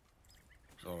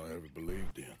 It's all I ever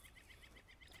believed in.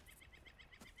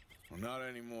 Well, not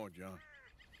anymore, John.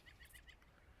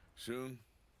 Soon,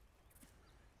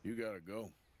 you gotta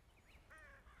go.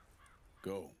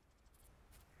 Go.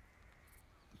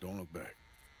 Don't look back.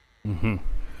 Mm-hmm.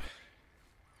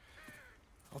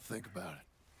 I'll think about it.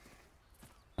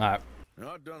 All right. You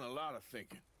know, I've done a lot of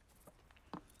thinking.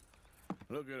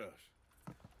 Look at us.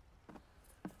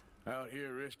 Out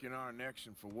here risking our necks,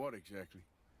 and for what exactly?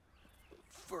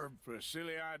 For a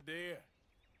silly idea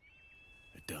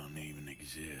that don't even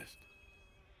exist.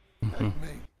 Like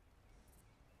me.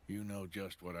 You know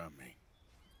just what I mean.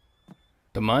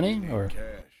 The money, You need or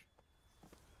cash.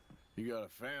 You got a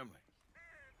family.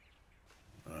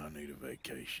 I need a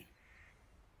vacation.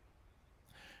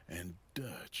 And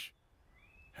Dutch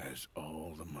has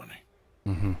all the money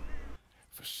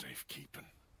for safekeeping.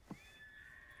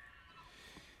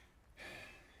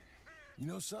 You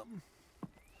know something?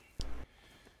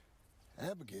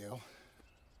 Abigail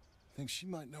thinks she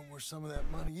might know where some of that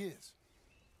money is.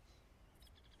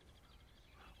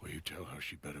 Well, you tell her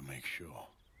she better make sure.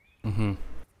 Mm-hmm.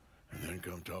 And then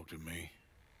come talk to me.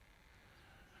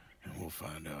 And we'll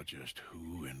find out just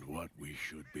who and what we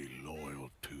should be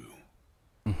loyal to.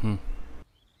 Mm-hmm.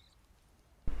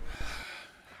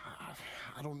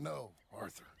 I don't know,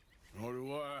 Arthur. Nor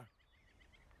do I.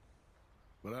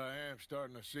 But I am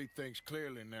starting to see things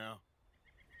clearly now.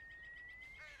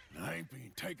 And I ain't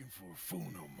being taken for a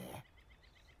fool no more.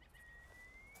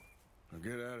 Now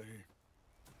get out of here.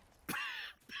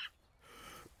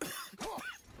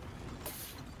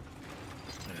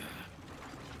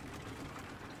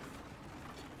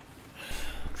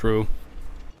 True.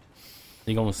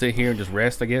 You gonna sit here and just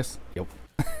rest, I guess?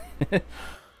 Yep.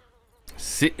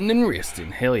 Sitting and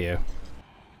resting. Hell yeah.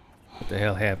 What the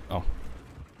hell happened? Oh.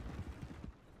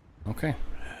 Okay.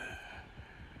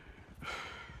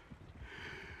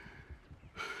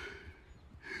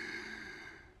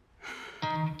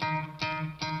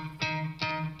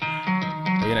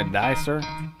 Are you gonna die, sir?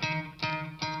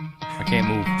 I can't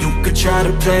move. You could try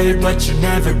to play, but you're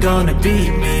never gonna beat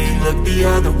me. Look the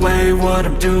other way, what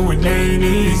I'm doing ain't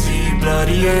easy.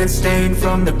 Bloody hands stained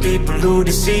from the people who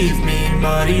deceive me.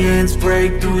 Muddy hands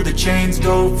break through the chains,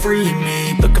 go free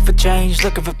me. Looking for change,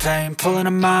 looking for pain. Pulling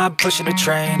a mob, pushing a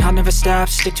train. I'll never stop,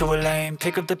 stick to a lane.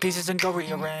 Pick up the pieces and go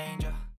rearrange.